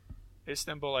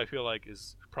 Istanbul, I feel like,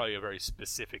 is probably a very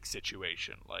specific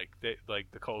situation. Like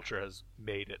the culture has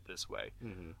made it this way.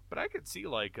 Mm-hmm. But I could see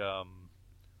like a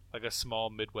small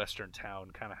midwestern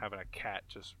town kind of having a cat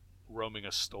just roaming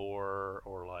a store,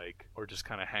 or just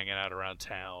kind of hanging out around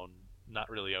town, not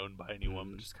really owned by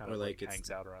anyone, but just kind of like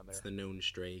hangs out around there. It's the known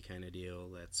stray kind of deal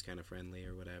that's kind of friendly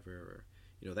or whatever,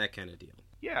 or that kind of deal.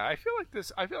 Yeah, I feel like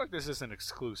this isn't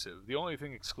exclusive. The only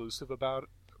thing exclusive about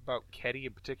Kedi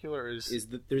in particular is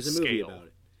that there's a scale. movie about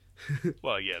it.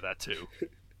 Well, yeah, that too.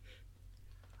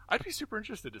 I'd be super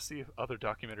interested to see if other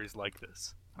documentaries like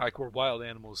this, like where wild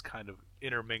animals kind of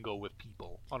intermingle with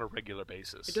people on a regular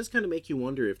basis. It does kind of make you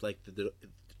wonder if like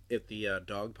the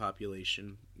dog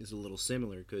population is a little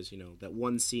similar, because that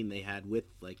one scene they had with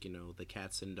like the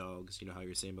cats and dogs, how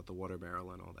you're saying about the water barrel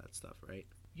and all that stuff, right?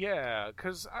 Yeah,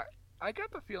 because I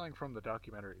got the feeling from the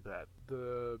documentary that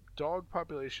the dog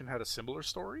population had a similar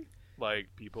story. Like,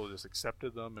 people just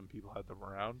accepted them and people had them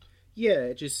around. Yeah,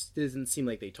 it just doesn't seem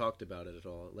like they talked about it at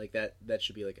all. Like, that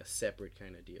should be like a separate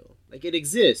kind of deal. Like, it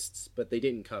exists, but they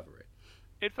didn't cover it.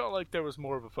 It felt like there was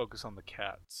more of a focus on the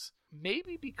cats.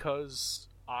 Maybe because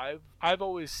I've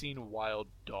always seen wild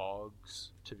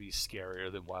dogs to be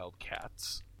scarier than wild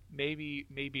cats. Maybe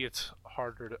it's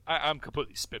harder to... I'm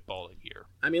completely spitballing here.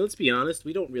 I mean, let's be honest,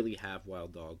 we don't really have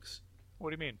wild dogs.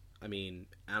 What do you mean? I mean,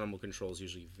 animal control is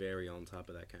usually very on top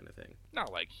of that kind of thing.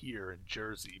 Not like here in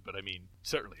Jersey, but I mean,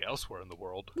 certainly elsewhere in the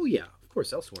world. Well, yeah, of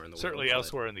course, elsewhere in the world. Certainly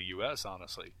elsewhere in the U.S.,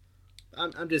 honestly.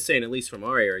 I'm just saying, at least from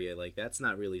our area, like, that's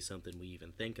not really something we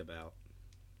even think about.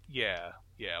 Yeah,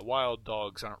 wild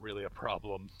dogs aren't really a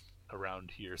problem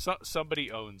around here.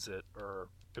 Somebody owns it, or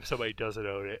if somebody doesn't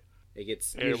own it, it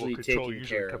gets animal usually control taken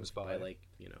usually care comes of by like,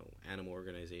 animal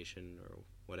organization or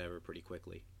whatever pretty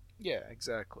quickly. Yeah,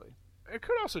 exactly. It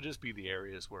could also just be the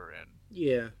areas we're in.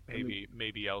 Yeah.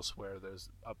 Maybe elsewhere there's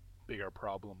a bigger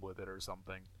problem with it or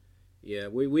something. Yeah,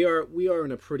 we are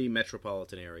in a pretty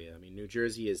metropolitan area. I mean, New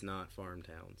Jersey is not farm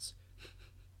towns.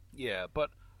 Yeah, but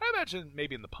I imagine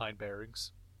maybe in the Pine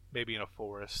Barrens. maybe in a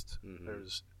forest. Mm-hmm.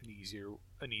 There's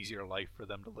an easier life for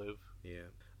them to live. Yeah.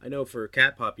 I know for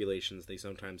cat populations, they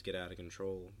sometimes get out of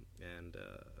control. And,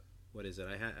 what is it?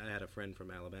 I had a friend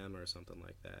from Alabama or something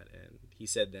like that, and he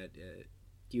said that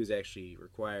he was actually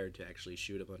required to actually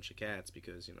shoot a bunch of cats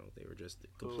because, they were just a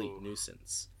complete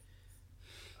nuisance.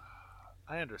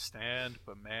 I understand,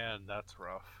 but man, that's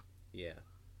rough. Yeah.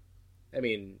 I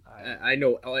mean, I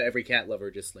know every cat lover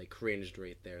just, like, cringed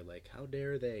right there, like, how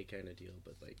dare they kind of deal,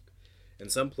 but, like, in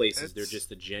some places, they're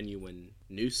just a genuine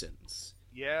nuisance.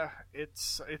 Yeah,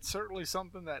 it's certainly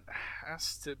something that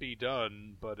has to be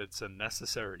done, but it's a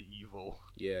necessary evil.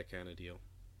 Yeah, kind of deal.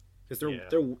 Because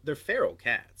they're feral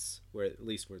cats, at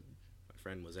least where my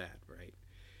friend was at, right?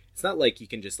 It's not like you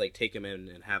can just, like, take them in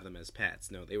and have them as pets.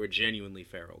 No, they were genuinely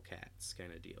feral cats,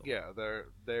 kind of deal. Yeah,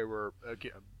 they were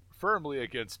firmly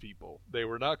against people. They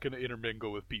were not going to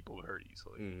intermingle with people very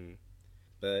easily. Mm-hmm.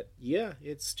 But yeah,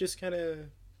 it's just kind of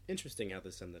interesting how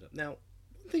this ended up. Now,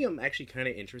 one thing I'm actually kind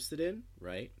of interested in,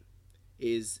 right,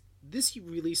 is this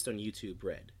released on YouTube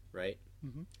Red, right?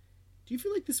 Mm-hmm. Do you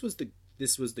feel like this was the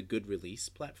good release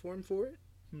platform for it?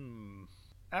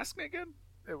 Ask me again.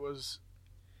 It was.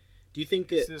 Do you think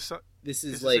that this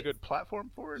is like a good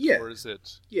platform for it? Yeah. Or is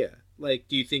it? Yeah. Like,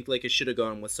 do you think like it should have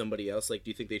gone with somebody else? Like,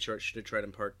 do you think they should have tried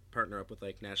to partner up with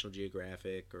like National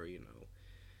Geographic or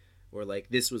or like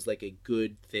this was like a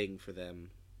good thing for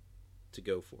them to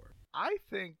go for? I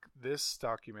think this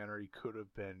documentary could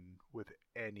have been with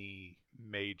any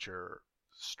major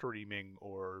streaming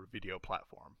or video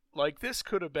platform. Like, this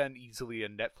could have been easily a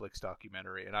Netflix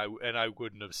documentary, and I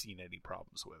wouldn't have seen any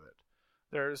problems with it.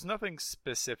 There's nothing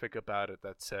specific about it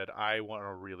that said I want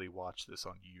to really watch this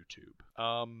on YouTube.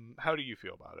 How do you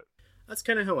feel about it? That's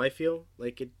kind of how I feel.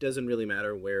 Like, it doesn't really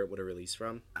matter where it would have released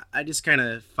from. I just kind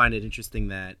of find it interesting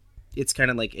that it's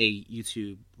kind of like a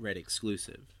YouTube Red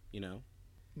exclusive,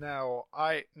 Now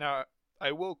I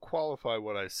will qualify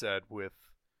what I said with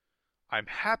I'm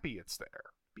happy it's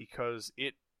there because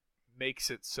it makes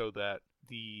it so that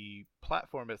the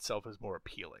platform itself is more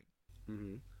appealing.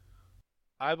 Mm-hmm.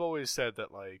 I've always said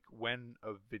that, like, when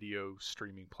a video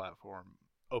streaming platform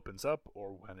opens up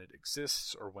or when it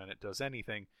exists or when it does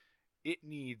anything, it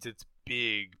needs its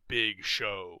big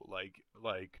show, like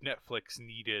Netflix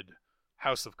needed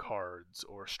House of Cards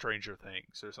or Stranger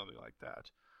Things or something like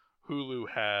that. Hulu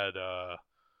had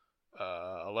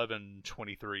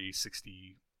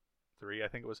 11/23/63, I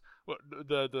think it was, well,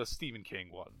 the Stephen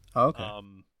King one. Oh, okay.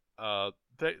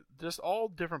 They just all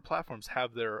different platforms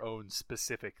have their own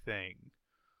specific thing.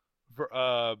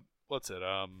 What's it?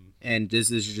 And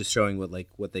this is just showing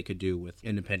what they could do with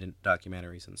independent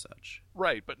documentaries and such.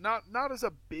 Right, but not as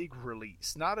a big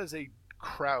release, not as a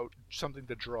crowd, something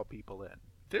to draw people in.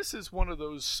 This is one of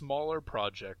those smaller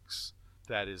projects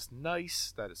that is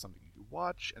nice, that is something you can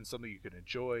watch, and something you can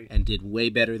enjoy. And did way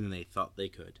better than they thought they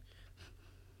could.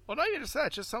 Well, not even just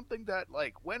that, just something that,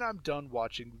 like, when I'm done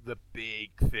watching the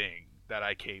big thing that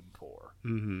I came for,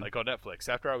 mm-hmm. like on Netflix,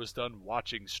 after I was done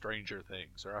watching Stranger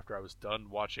Things, or after I was done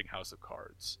watching House of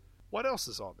Cards, what else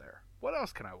is on there? What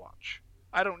else can I watch?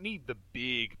 I don't need the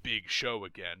big show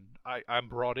again. I'm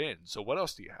brought in, so what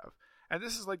else do you have? And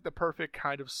this is like the perfect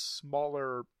kind of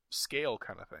smaller scale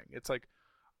kind of thing. It's like,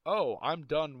 oh, I'm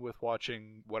done with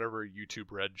watching whatever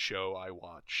YouTube Red show I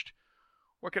watched.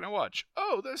 What can I watch?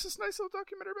 Oh, there's this nice little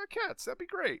documentary about cats. That'd be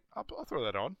great. I'll throw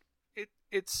that on.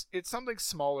 It's something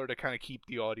smaller to kind of keep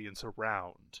the audience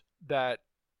around that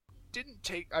didn't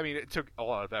take... I mean, it took a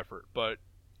lot of effort, but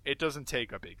it doesn't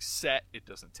take a big set. It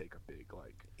doesn't take a big,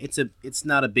 like... It's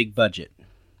not a big budget.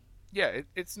 Yeah,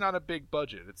 it's not a big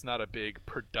budget. It's not a big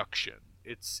production.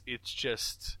 It's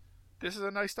just... This is a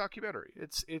nice documentary.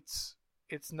 It's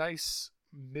nice,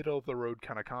 middle-of-the-road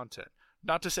kind of content.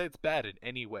 Not to say it's bad in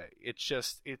any way. It's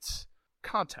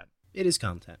content. It is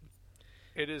content.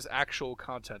 It is actual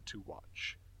content to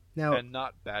watch. Now, and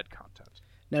not bad content.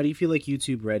 Now, do you feel like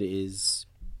YouTube Red is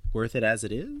worth it as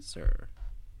it is? Or,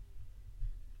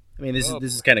 I mean, this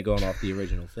is kind of going off the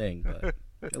original thing, but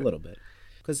a little bit.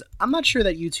 Because I'm not sure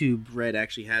that YouTube Red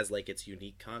actually has, like, its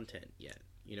unique content yet.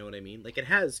 You know what I mean? Like, it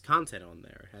has content on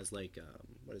there. It has, like,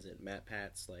 what is it? Matt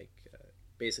Pat's, like...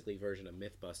 basically version of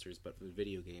Mythbusters, but for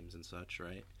video games and such,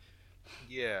 right?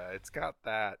 Yeah, it's got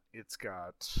that. It's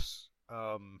got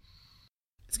a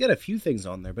few things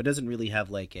on there, but it doesn't really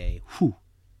have like a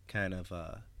kind of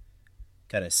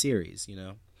series,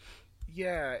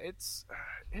 Yeah, it's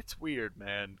weird,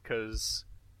 man, because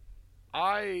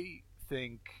I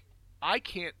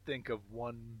can't think of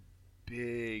one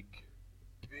big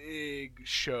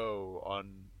show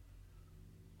on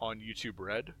YouTube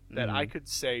Red that I could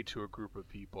say to a group of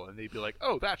people and they'd be like,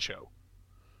 oh, that show.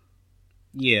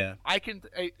 Yeah.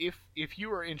 If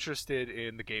you are interested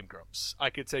in the Game Grumps, I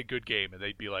could say good game, and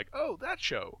they'd be like, oh, that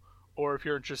show. Or if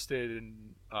you're interested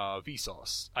in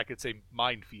Vsauce, I could say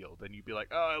Minefield, and you'd be like,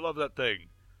 oh, I love that thing.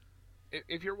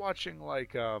 If you're watching,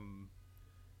 like,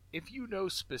 if you know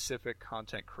specific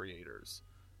content creators,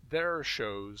 there are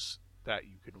shows that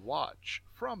you can watch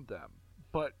from them.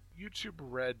 But YouTube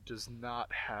Red does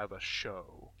not have a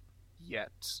show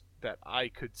yet that I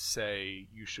could say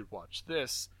you should watch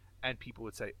this, and people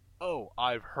would say, oh,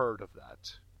 I've heard of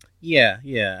that. Yeah,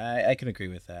 I can agree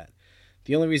with that.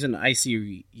 The only reason I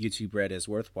see YouTube Red as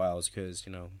worthwhile is because,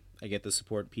 I get to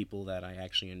support people that I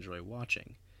actually enjoy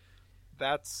watching.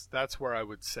 That's where I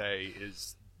would say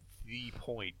is the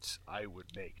point I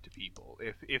would make to people.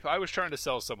 If I was trying to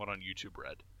sell someone on YouTube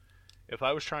Red, if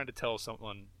I was trying to tell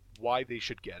someone why they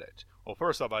should get it, well,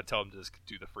 first off, I'd tell them to just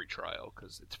do the free trial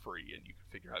because it's free and you can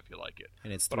figure out if you like it.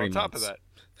 And it's 3 months. But on top of that,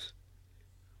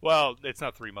 well, it's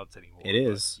not 3 months anymore. It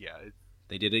is. Yeah,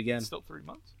 they did it again. It's still 3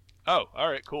 months. Oh, all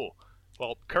right, cool.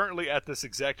 Well, currently at this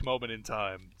exact moment in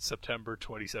time, September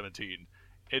 2017,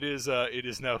 it is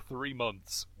now 3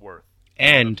 months worth.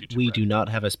 And we do not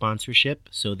have a sponsorship,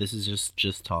 so this is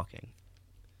just talking.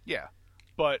 Yeah,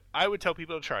 but I would tell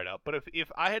people to try it out. But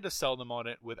if I had to sell them on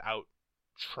it without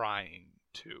trying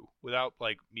to, without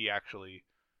like me actually,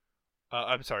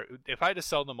 I'm sorry, if I had to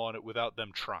sell them on it without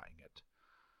them trying it,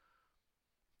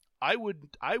 I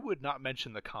would not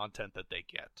mention the content that they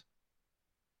get.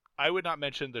 I would not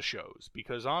mention the shows,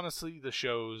 because honestly, the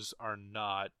shows are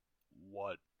not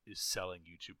what is selling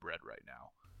YouTube Red right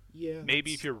now. Yeah.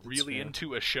 Maybe if you're really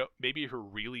into a show, maybe if you're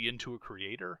really into a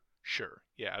creator, sure.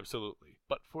 Yeah, absolutely.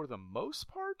 But for the most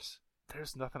part,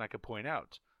 there's nothing I could point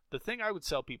out. The thing I would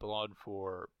sell people on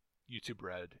for YouTube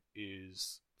Red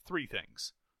is 3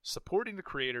 things. Supporting the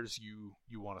creators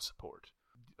you want to support.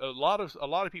 A lot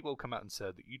of people have come out and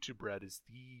said that YouTube Red is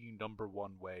the number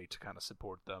one way to kind of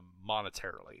support them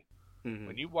monetarily. Mm-hmm.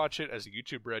 When you watch it as a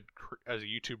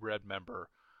YouTube Red member,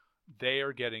 they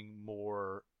are getting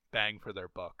more bang for their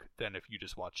buck than if you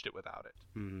just watched it without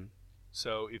it. Mm-hmm.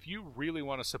 So if you really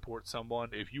want to support someone,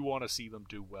 if you want to see them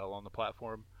do well on the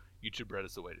platform, YouTube Red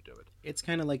is the way to do it. It's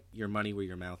kind of like your money where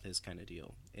your mouth is kind of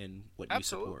deal in what you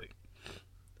support.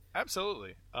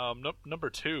 Absolutely. Number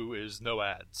 2 is no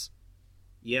ads.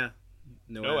 Yeah.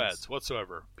 No ads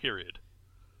whatsoever, period.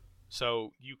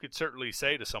 So you could certainly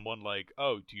say to someone like,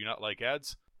 oh, do you not like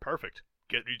ads? Perfect.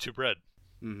 Get YouTube Red.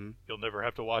 Mm-hmm. You'll never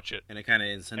have to watch it. And it kind of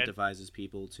incentivizes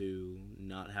people to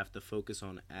not have to focus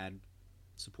on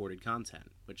ad-supported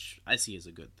content, which I see as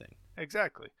a good thing.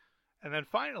 Exactly. And then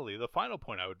finally, the final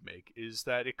point I would make is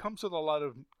that it comes with a lot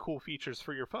of cool features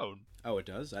for your phone. Oh, it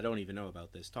does? I don't even know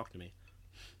about this. Talk to me.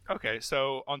 Okay,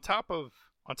 so on top of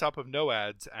no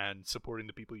ads and supporting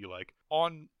the people you like,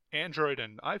 on Android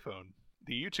and iPhone,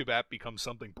 the YouTube app becomes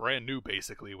something brand new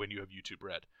basically when you have YouTube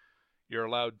Red. You're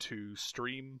allowed to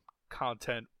stream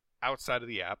content outside of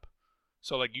the app.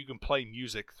 So like you can play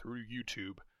music through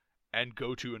YouTube and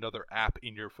go to another app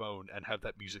in your phone and have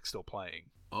that music still playing.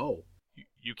 Oh.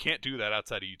 You can't do that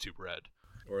outside of YouTube Red.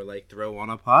 Or like throw on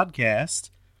a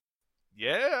podcast.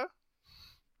 Yeah.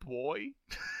 Boy.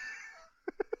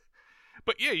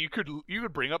 But yeah, you could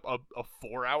bring up a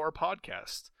 4-hour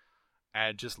podcast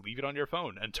and just leave it on your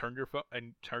phone and turn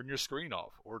your screen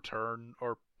off or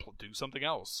do something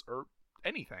else or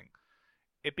anything.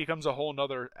 It becomes a whole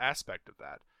nother aspect of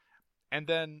that. And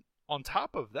then on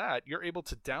top of that, you're able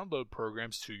to download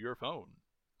programs to your phone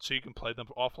so you can play them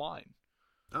offline.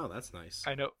 Oh, that's nice.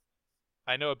 I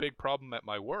know a big problem at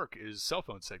my work is cell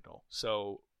phone signal.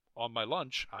 So on my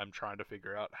lunch, I'm trying to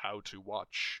figure out how to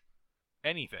watch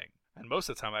anything. And most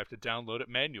of the time I have to download it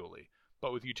manually.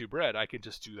 But with YouTube Red, I can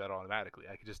just do that automatically.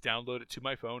 I can just download it to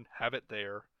my phone, have it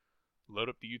there, load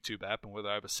up the YouTube app, and whether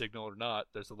I have a signal or not,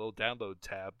 there's a little download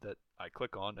tab that I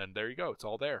click on, and there you go. It's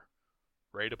all there.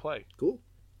 Ready to play. Cool.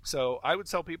 So I would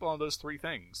sell people on those 3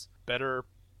 things. Better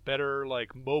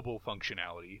like mobile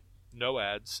functionality, no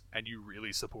ads, and you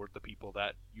really support the people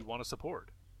that you want to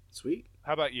support. Sweet.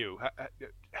 How about you?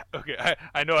 Okay,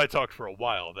 I know I talked for a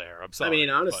while there. I'm sorry. I mean,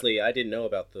 honestly, I didn't know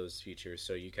about those features,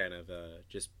 so you kind of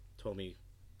just told me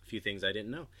a few things I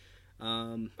didn't know.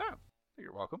 Oh,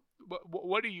 you're welcome.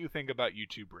 What do you think about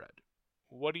YouTube Red?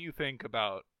 What do you think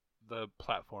about the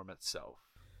platform itself?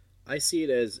 I see it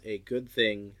as a good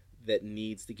thing that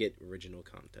needs to get original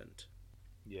content.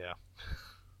 Yeah.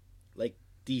 Like,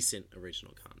 decent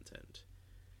original content.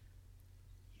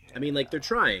 I mean, like, they're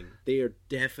trying. They are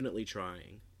definitely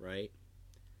trying, right?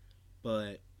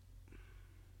 But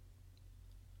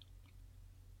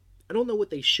I don't know what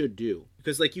they should do,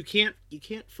 because like you can't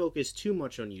focus too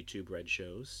much on YouTube Red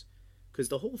shows, Because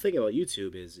the whole thing about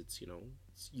YouTube is it's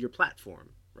your platform,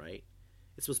 right?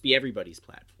 It's supposed to be everybody's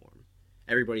platform.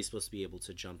 Everybody's supposed to be able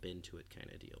to jump into it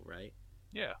kind of deal, right?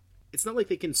 Yeah. It's not like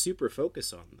they can super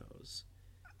focus on those.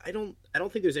 I don't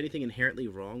think there's anything inherently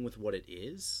wrong with what it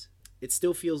is. It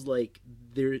still feels like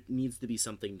there needs to be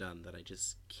something done that I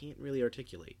just can't really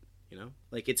articulate,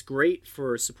 Like, it's great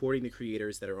for supporting the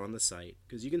creators that are on the site,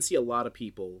 because you can see a lot of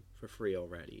people for free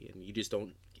already, and you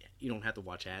don't have to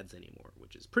watch ads anymore,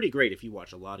 which is pretty great if you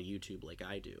watch a lot of YouTube like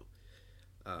I do.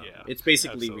 It's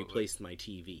basically absolutely replaced my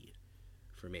TV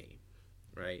for me,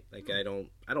 right? Like, I don't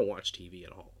watch TV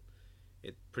at all.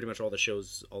 It pretty much all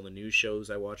the news shows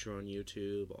I watch are on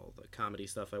YouTube. All the comedy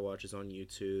stuff I watch is on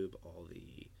YouTube. All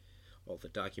the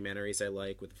documentaries I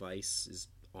like with Vice is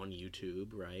on YouTube,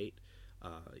 right?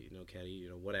 Kedi,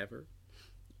 whatever.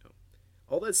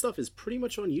 All that stuff is pretty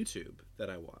much on YouTube that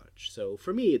I watch. So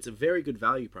for me, it's a very good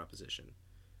value proposition.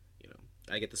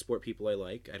 I get to support people I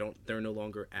like. They're no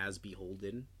longer as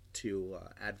beholden to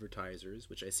advertisers,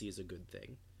 which I see as a good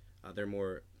thing. They're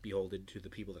more beholden to the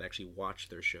people that actually watch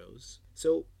their shows.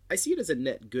 So I see it as a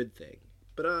net good thing.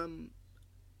 But I'm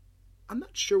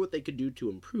not sure what they could do to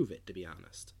improve it, to be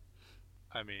honest.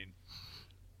 I mean,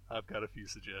 I've got a few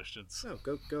suggestions. Oh,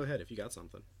 go ahead if you got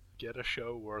something. Get a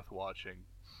show worth watching.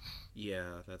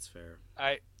 Yeah, that's fair.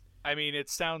 I mean, it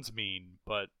sounds mean,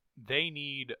 but they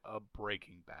need a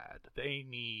Breaking Bad. They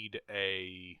need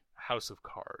a House of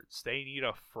Cards. They need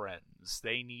a Friends.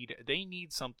 They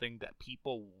need something that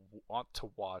people want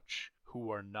to watch who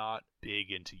are not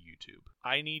big into YouTube.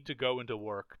 I need to go into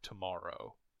work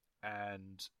tomorrow,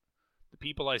 and the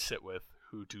people I sit with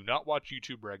who do not watch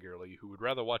YouTube regularly, who would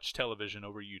rather watch television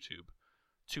over YouTube,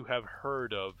 to have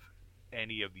heard of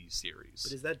any of these series.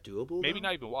 But is that doable? Maybe though?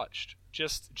 not even watched.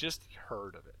 Just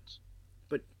heard of it.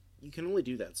 But you can only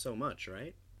do that so much,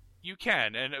 right? You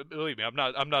can, and believe me, I'm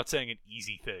not saying an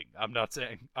easy thing. I'm not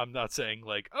saying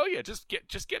like, oh yeah, just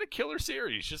get a killer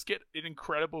series, just get an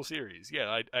incredible series.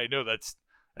 Yeah, I know that's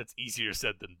easier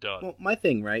said than done. Well, my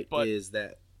thing, right,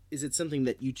 is it something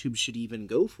that YouTube should even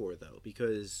go for, though?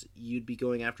 Because you'd be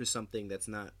going after something that's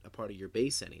not a part of your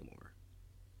base anymore.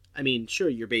 I mean,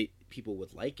 sure, people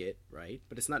would like it, right?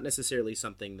 But it's not necessarily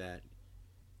something that...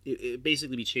 It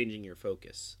basically be changing your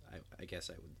focus, I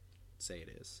guess I would say it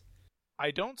is.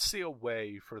 I don't see a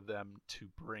way for them to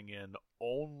bring in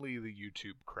only the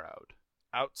YouTube crowd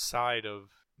outside of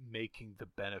making the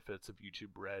benefits of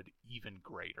YouTube Red even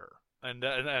greater. And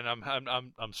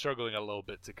I'm struggling a little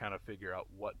bit to kind of figure out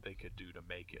what they could do to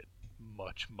make it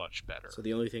much better. So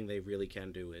the only thing they really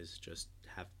can do is just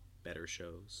have better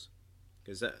shows,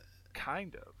 because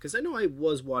kind of. Because I know I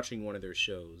was watching one of their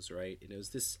shows, right, and it was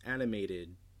this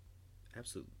animated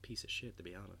absolute piece of shit, to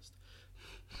be honest.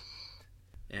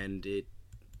 And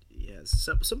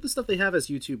some of the stuff they have as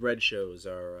YouTube Red shows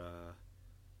are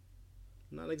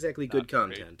not exactly good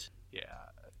content. Yeah,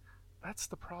 that's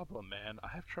the problem, man. I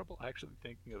have trouble actually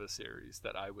thinking of a series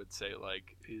that I would say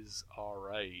like is all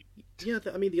right. Yeah,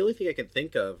 I mean, the only thing I can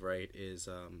think of, right, is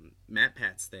Matt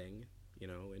Pat's thing,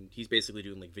 and he's basically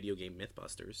doing like video game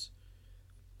Mythbusters.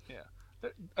 Yeah,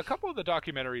 a couple of the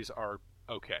documentaries are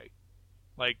okay.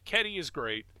 Like Kedi is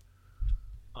great.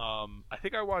 I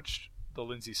think I watched the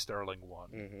Lindsey Sterling one.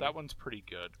 Mm-hmm. That one's pretty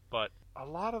good, but a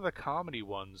lot of the comedy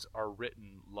ones are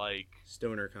written like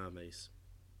stoner comedies.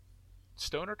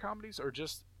 Stoner comedies are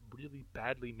just really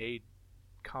badly made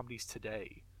comedies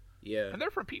today. Yeah. And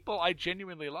they're from people I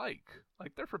genuinely like.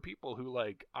 Like, they're from people who,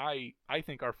 like, I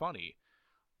think are funny.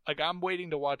 Like, I'm waiting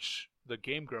to watch the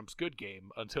Game Grumps Good Game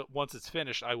until once it's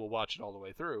finished, I will watch it all the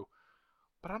way through.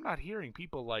 But I'm not hearing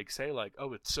people, like, say, like,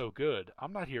 oh, it's so good.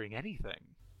 I'm not hearing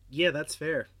anything. Yeah, that's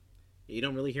fair. You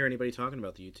don't really hear anybody talking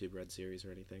about the YouTube Red series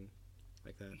or anything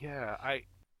like that. Yeah,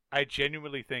 I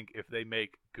genuinely think if they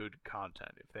make good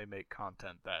content, if they make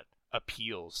content that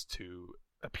appeals to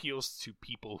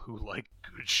people who like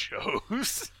good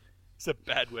shows. It's a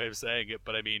bad way of saying it,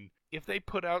 but I mean, if they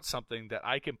put out something that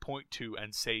I can point to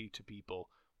and say to people,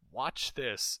 watch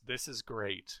this is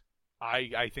great.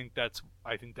 I think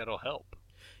that'll help.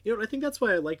 I think that's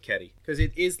why I like Kedi, because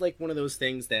it is like one of those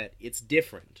things that it's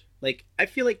different. Like, I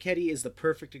feel like Kedi is the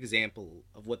perfect example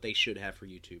of what they should have for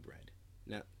YouTube Red.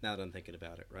 Now that I'm thinking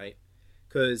about it, right?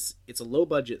 Because it's a low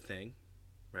budget thing,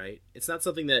 right? It's not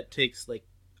something that takes like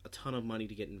a ton of money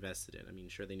to get invested in. I mean,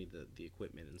 sure, they need the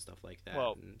equipment and stuff like that,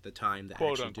 and the time to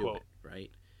actually do it, right?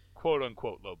 Quote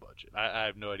unquote low budget. I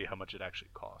have no idea how much it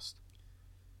actually cost.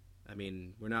 I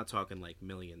mean, we're not talking like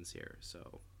millions here,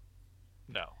 so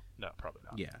no, probably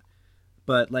not. Yeah,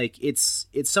 but like it's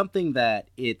something that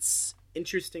it's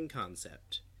interesting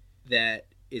concept that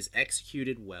is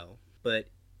executed well, but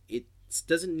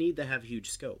doesn't need to have huge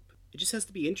scope. It just has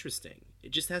to be interesting.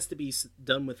 It just has to be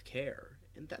done with care.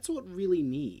 And that's what it really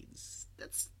needs.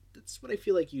 That's what I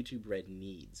feel like YouTube Red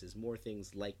needs, is more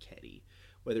things like Kedi.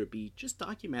 Whether it be just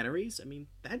documentaries, I mean,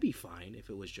 that'd be fine if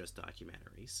it was just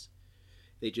documentaries.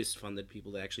 They just funded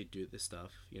people to actually do this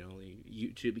stuff. You know,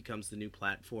 YouTube becomes the new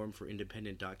platform for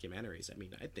independent documentaries. I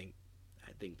mean, I think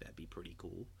that'd be pretty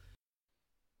cool.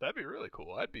 That'd be really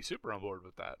cool. I'd be super on board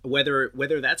with that.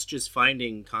 Whether that's just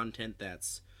finding content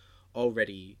that's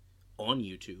already on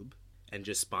YouTube and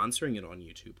just sponsoring it on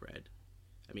YouTube Red,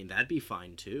 I mean, that'd be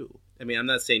fine too. I mean, I'm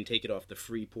not saying take it off the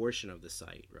free portion of the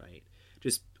site, right?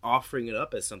 Just offering it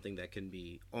up as something that can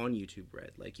be on YouTube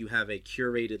Red. Like, you have a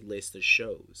curated list of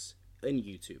shows in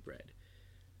YouTube Red.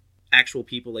 Actual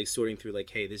people, like, sorting through, like,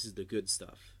 hey, this is the good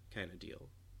stuff kind of deal.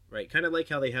 Right? Kind of like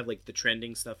how they have, like, the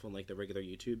trending stuff on, like, the regular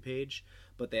YouTube page,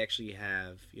 but they actually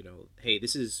have, you know, hey,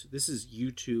 this is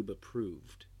YouTube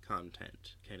approved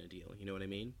content kind of deal. You know what I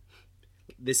mean?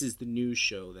 This is the news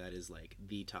show that is, like,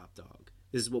 the top dog.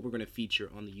 This is what we're going to feature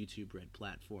on the YouTube Red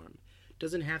platform. It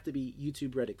doesn't have to be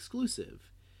YouTube Red exclusive.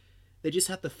 They just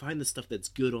have to find the stuff that's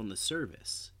good on the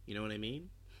service. You know what I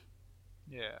mean?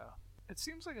 Yeah. It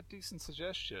seems like a decent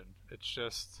suggestion. It's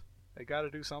just, they gotta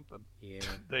do something. Yeah.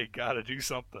 They gotta do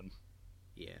something.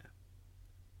 Yeah.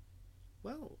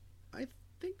 Well, I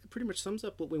think that pretty much sums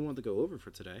up what we wanted to go over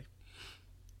for today.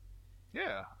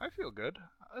 Yeah, I feel good.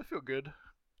 I feel good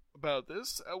about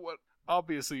this.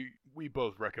 Obviously, we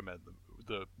both recommend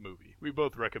the movie. We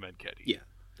both recommend Kedi. Yeah,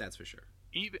 that's for sure.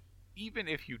 Even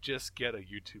if you just get a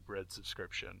YouTube Red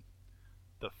subscription,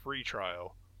 the free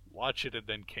trial, watch it and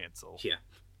then cancel. Yeah.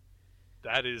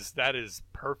 That is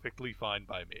perfectly fine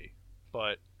by me.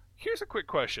 But here's a quick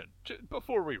question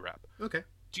before we wrap. Okay.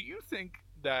 Do you think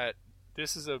that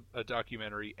this is a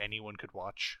documentary anyone could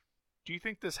watch? Do you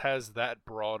think this has that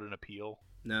broad an appeal?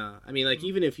 No, I mean, like,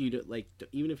 even if you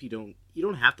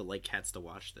don't have to like cats to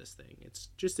watch this thing. It's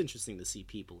just interesting to see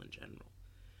people in general,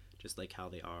 just like how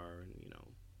they are, and you know.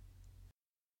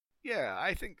 Yeah,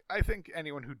 I think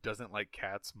anyone who doesn't like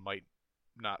cats might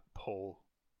not pull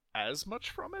as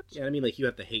much from it. Yeah, I mean, like, you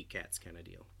have to hate cats kind of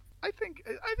deal. I think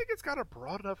it's got a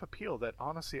broad enough appeal that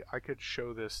honestly I could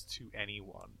show this to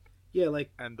anyone. Yeah,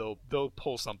 like, and they'll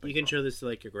pull something. You can show this to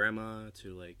like your grandma,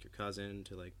 to like your cousin,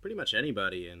 to like pretty much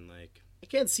anybody, and like I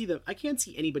can't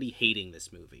see anybody hating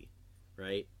this movie,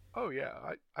 right? Oh yeah,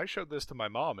 I showed this to my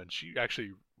mom, and she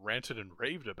actually ranted and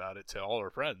raved about it to all her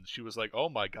friends. She was like, "Oh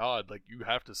my god, like, you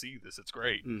have to see this. It's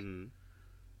great." Mm-hmm.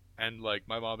 And like,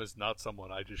 my mom is not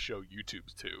someone I just show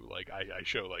YouTubes to. Like, I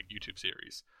show like YouTube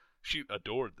series. She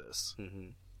adored this.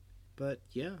 Mm-hmm. But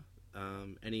yeah.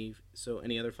 Any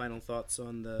other final thoughts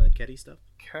on the Kedi stuff?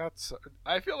 Cats.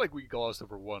 I feel like we glossed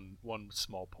over one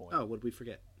small point. Oh, what did we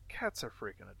forget? Cats are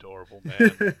freaking adorable,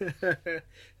 man.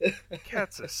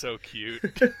 Cats are so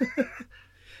cute.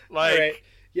 Like, right.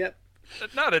 Yep.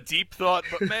 Not a deep thought,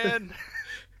 but man,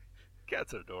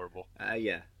 cats are adorable.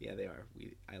 Yeah, they are.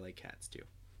 I like cats too.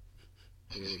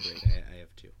 They're really great. I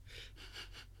have two.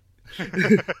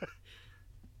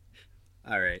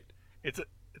 All right. It's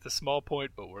a small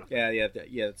point, but worth. Yeah.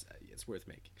 It's worth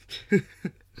making.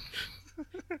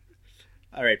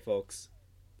 All right, folks.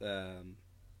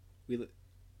 We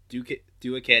do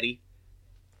a Kedi.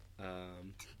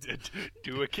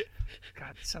 Do a Kedi.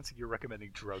 God, it sounds like you're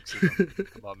recommending drugs.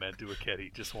 Come on, man, do a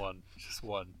Kedi. Just one.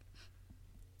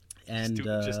 And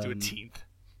just do a teenth.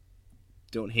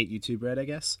 Don't hate YouTube Red, I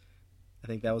guess. I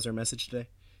think that was our message today.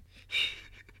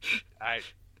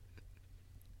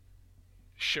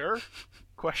 Sure?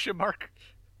 Question mark?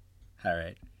 All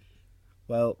right.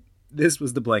 Well, this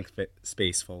was the blank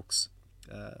space, folks.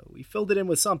 We filled it in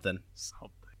with something.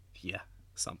 Something. Yeah,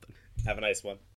 something. Have a nice one.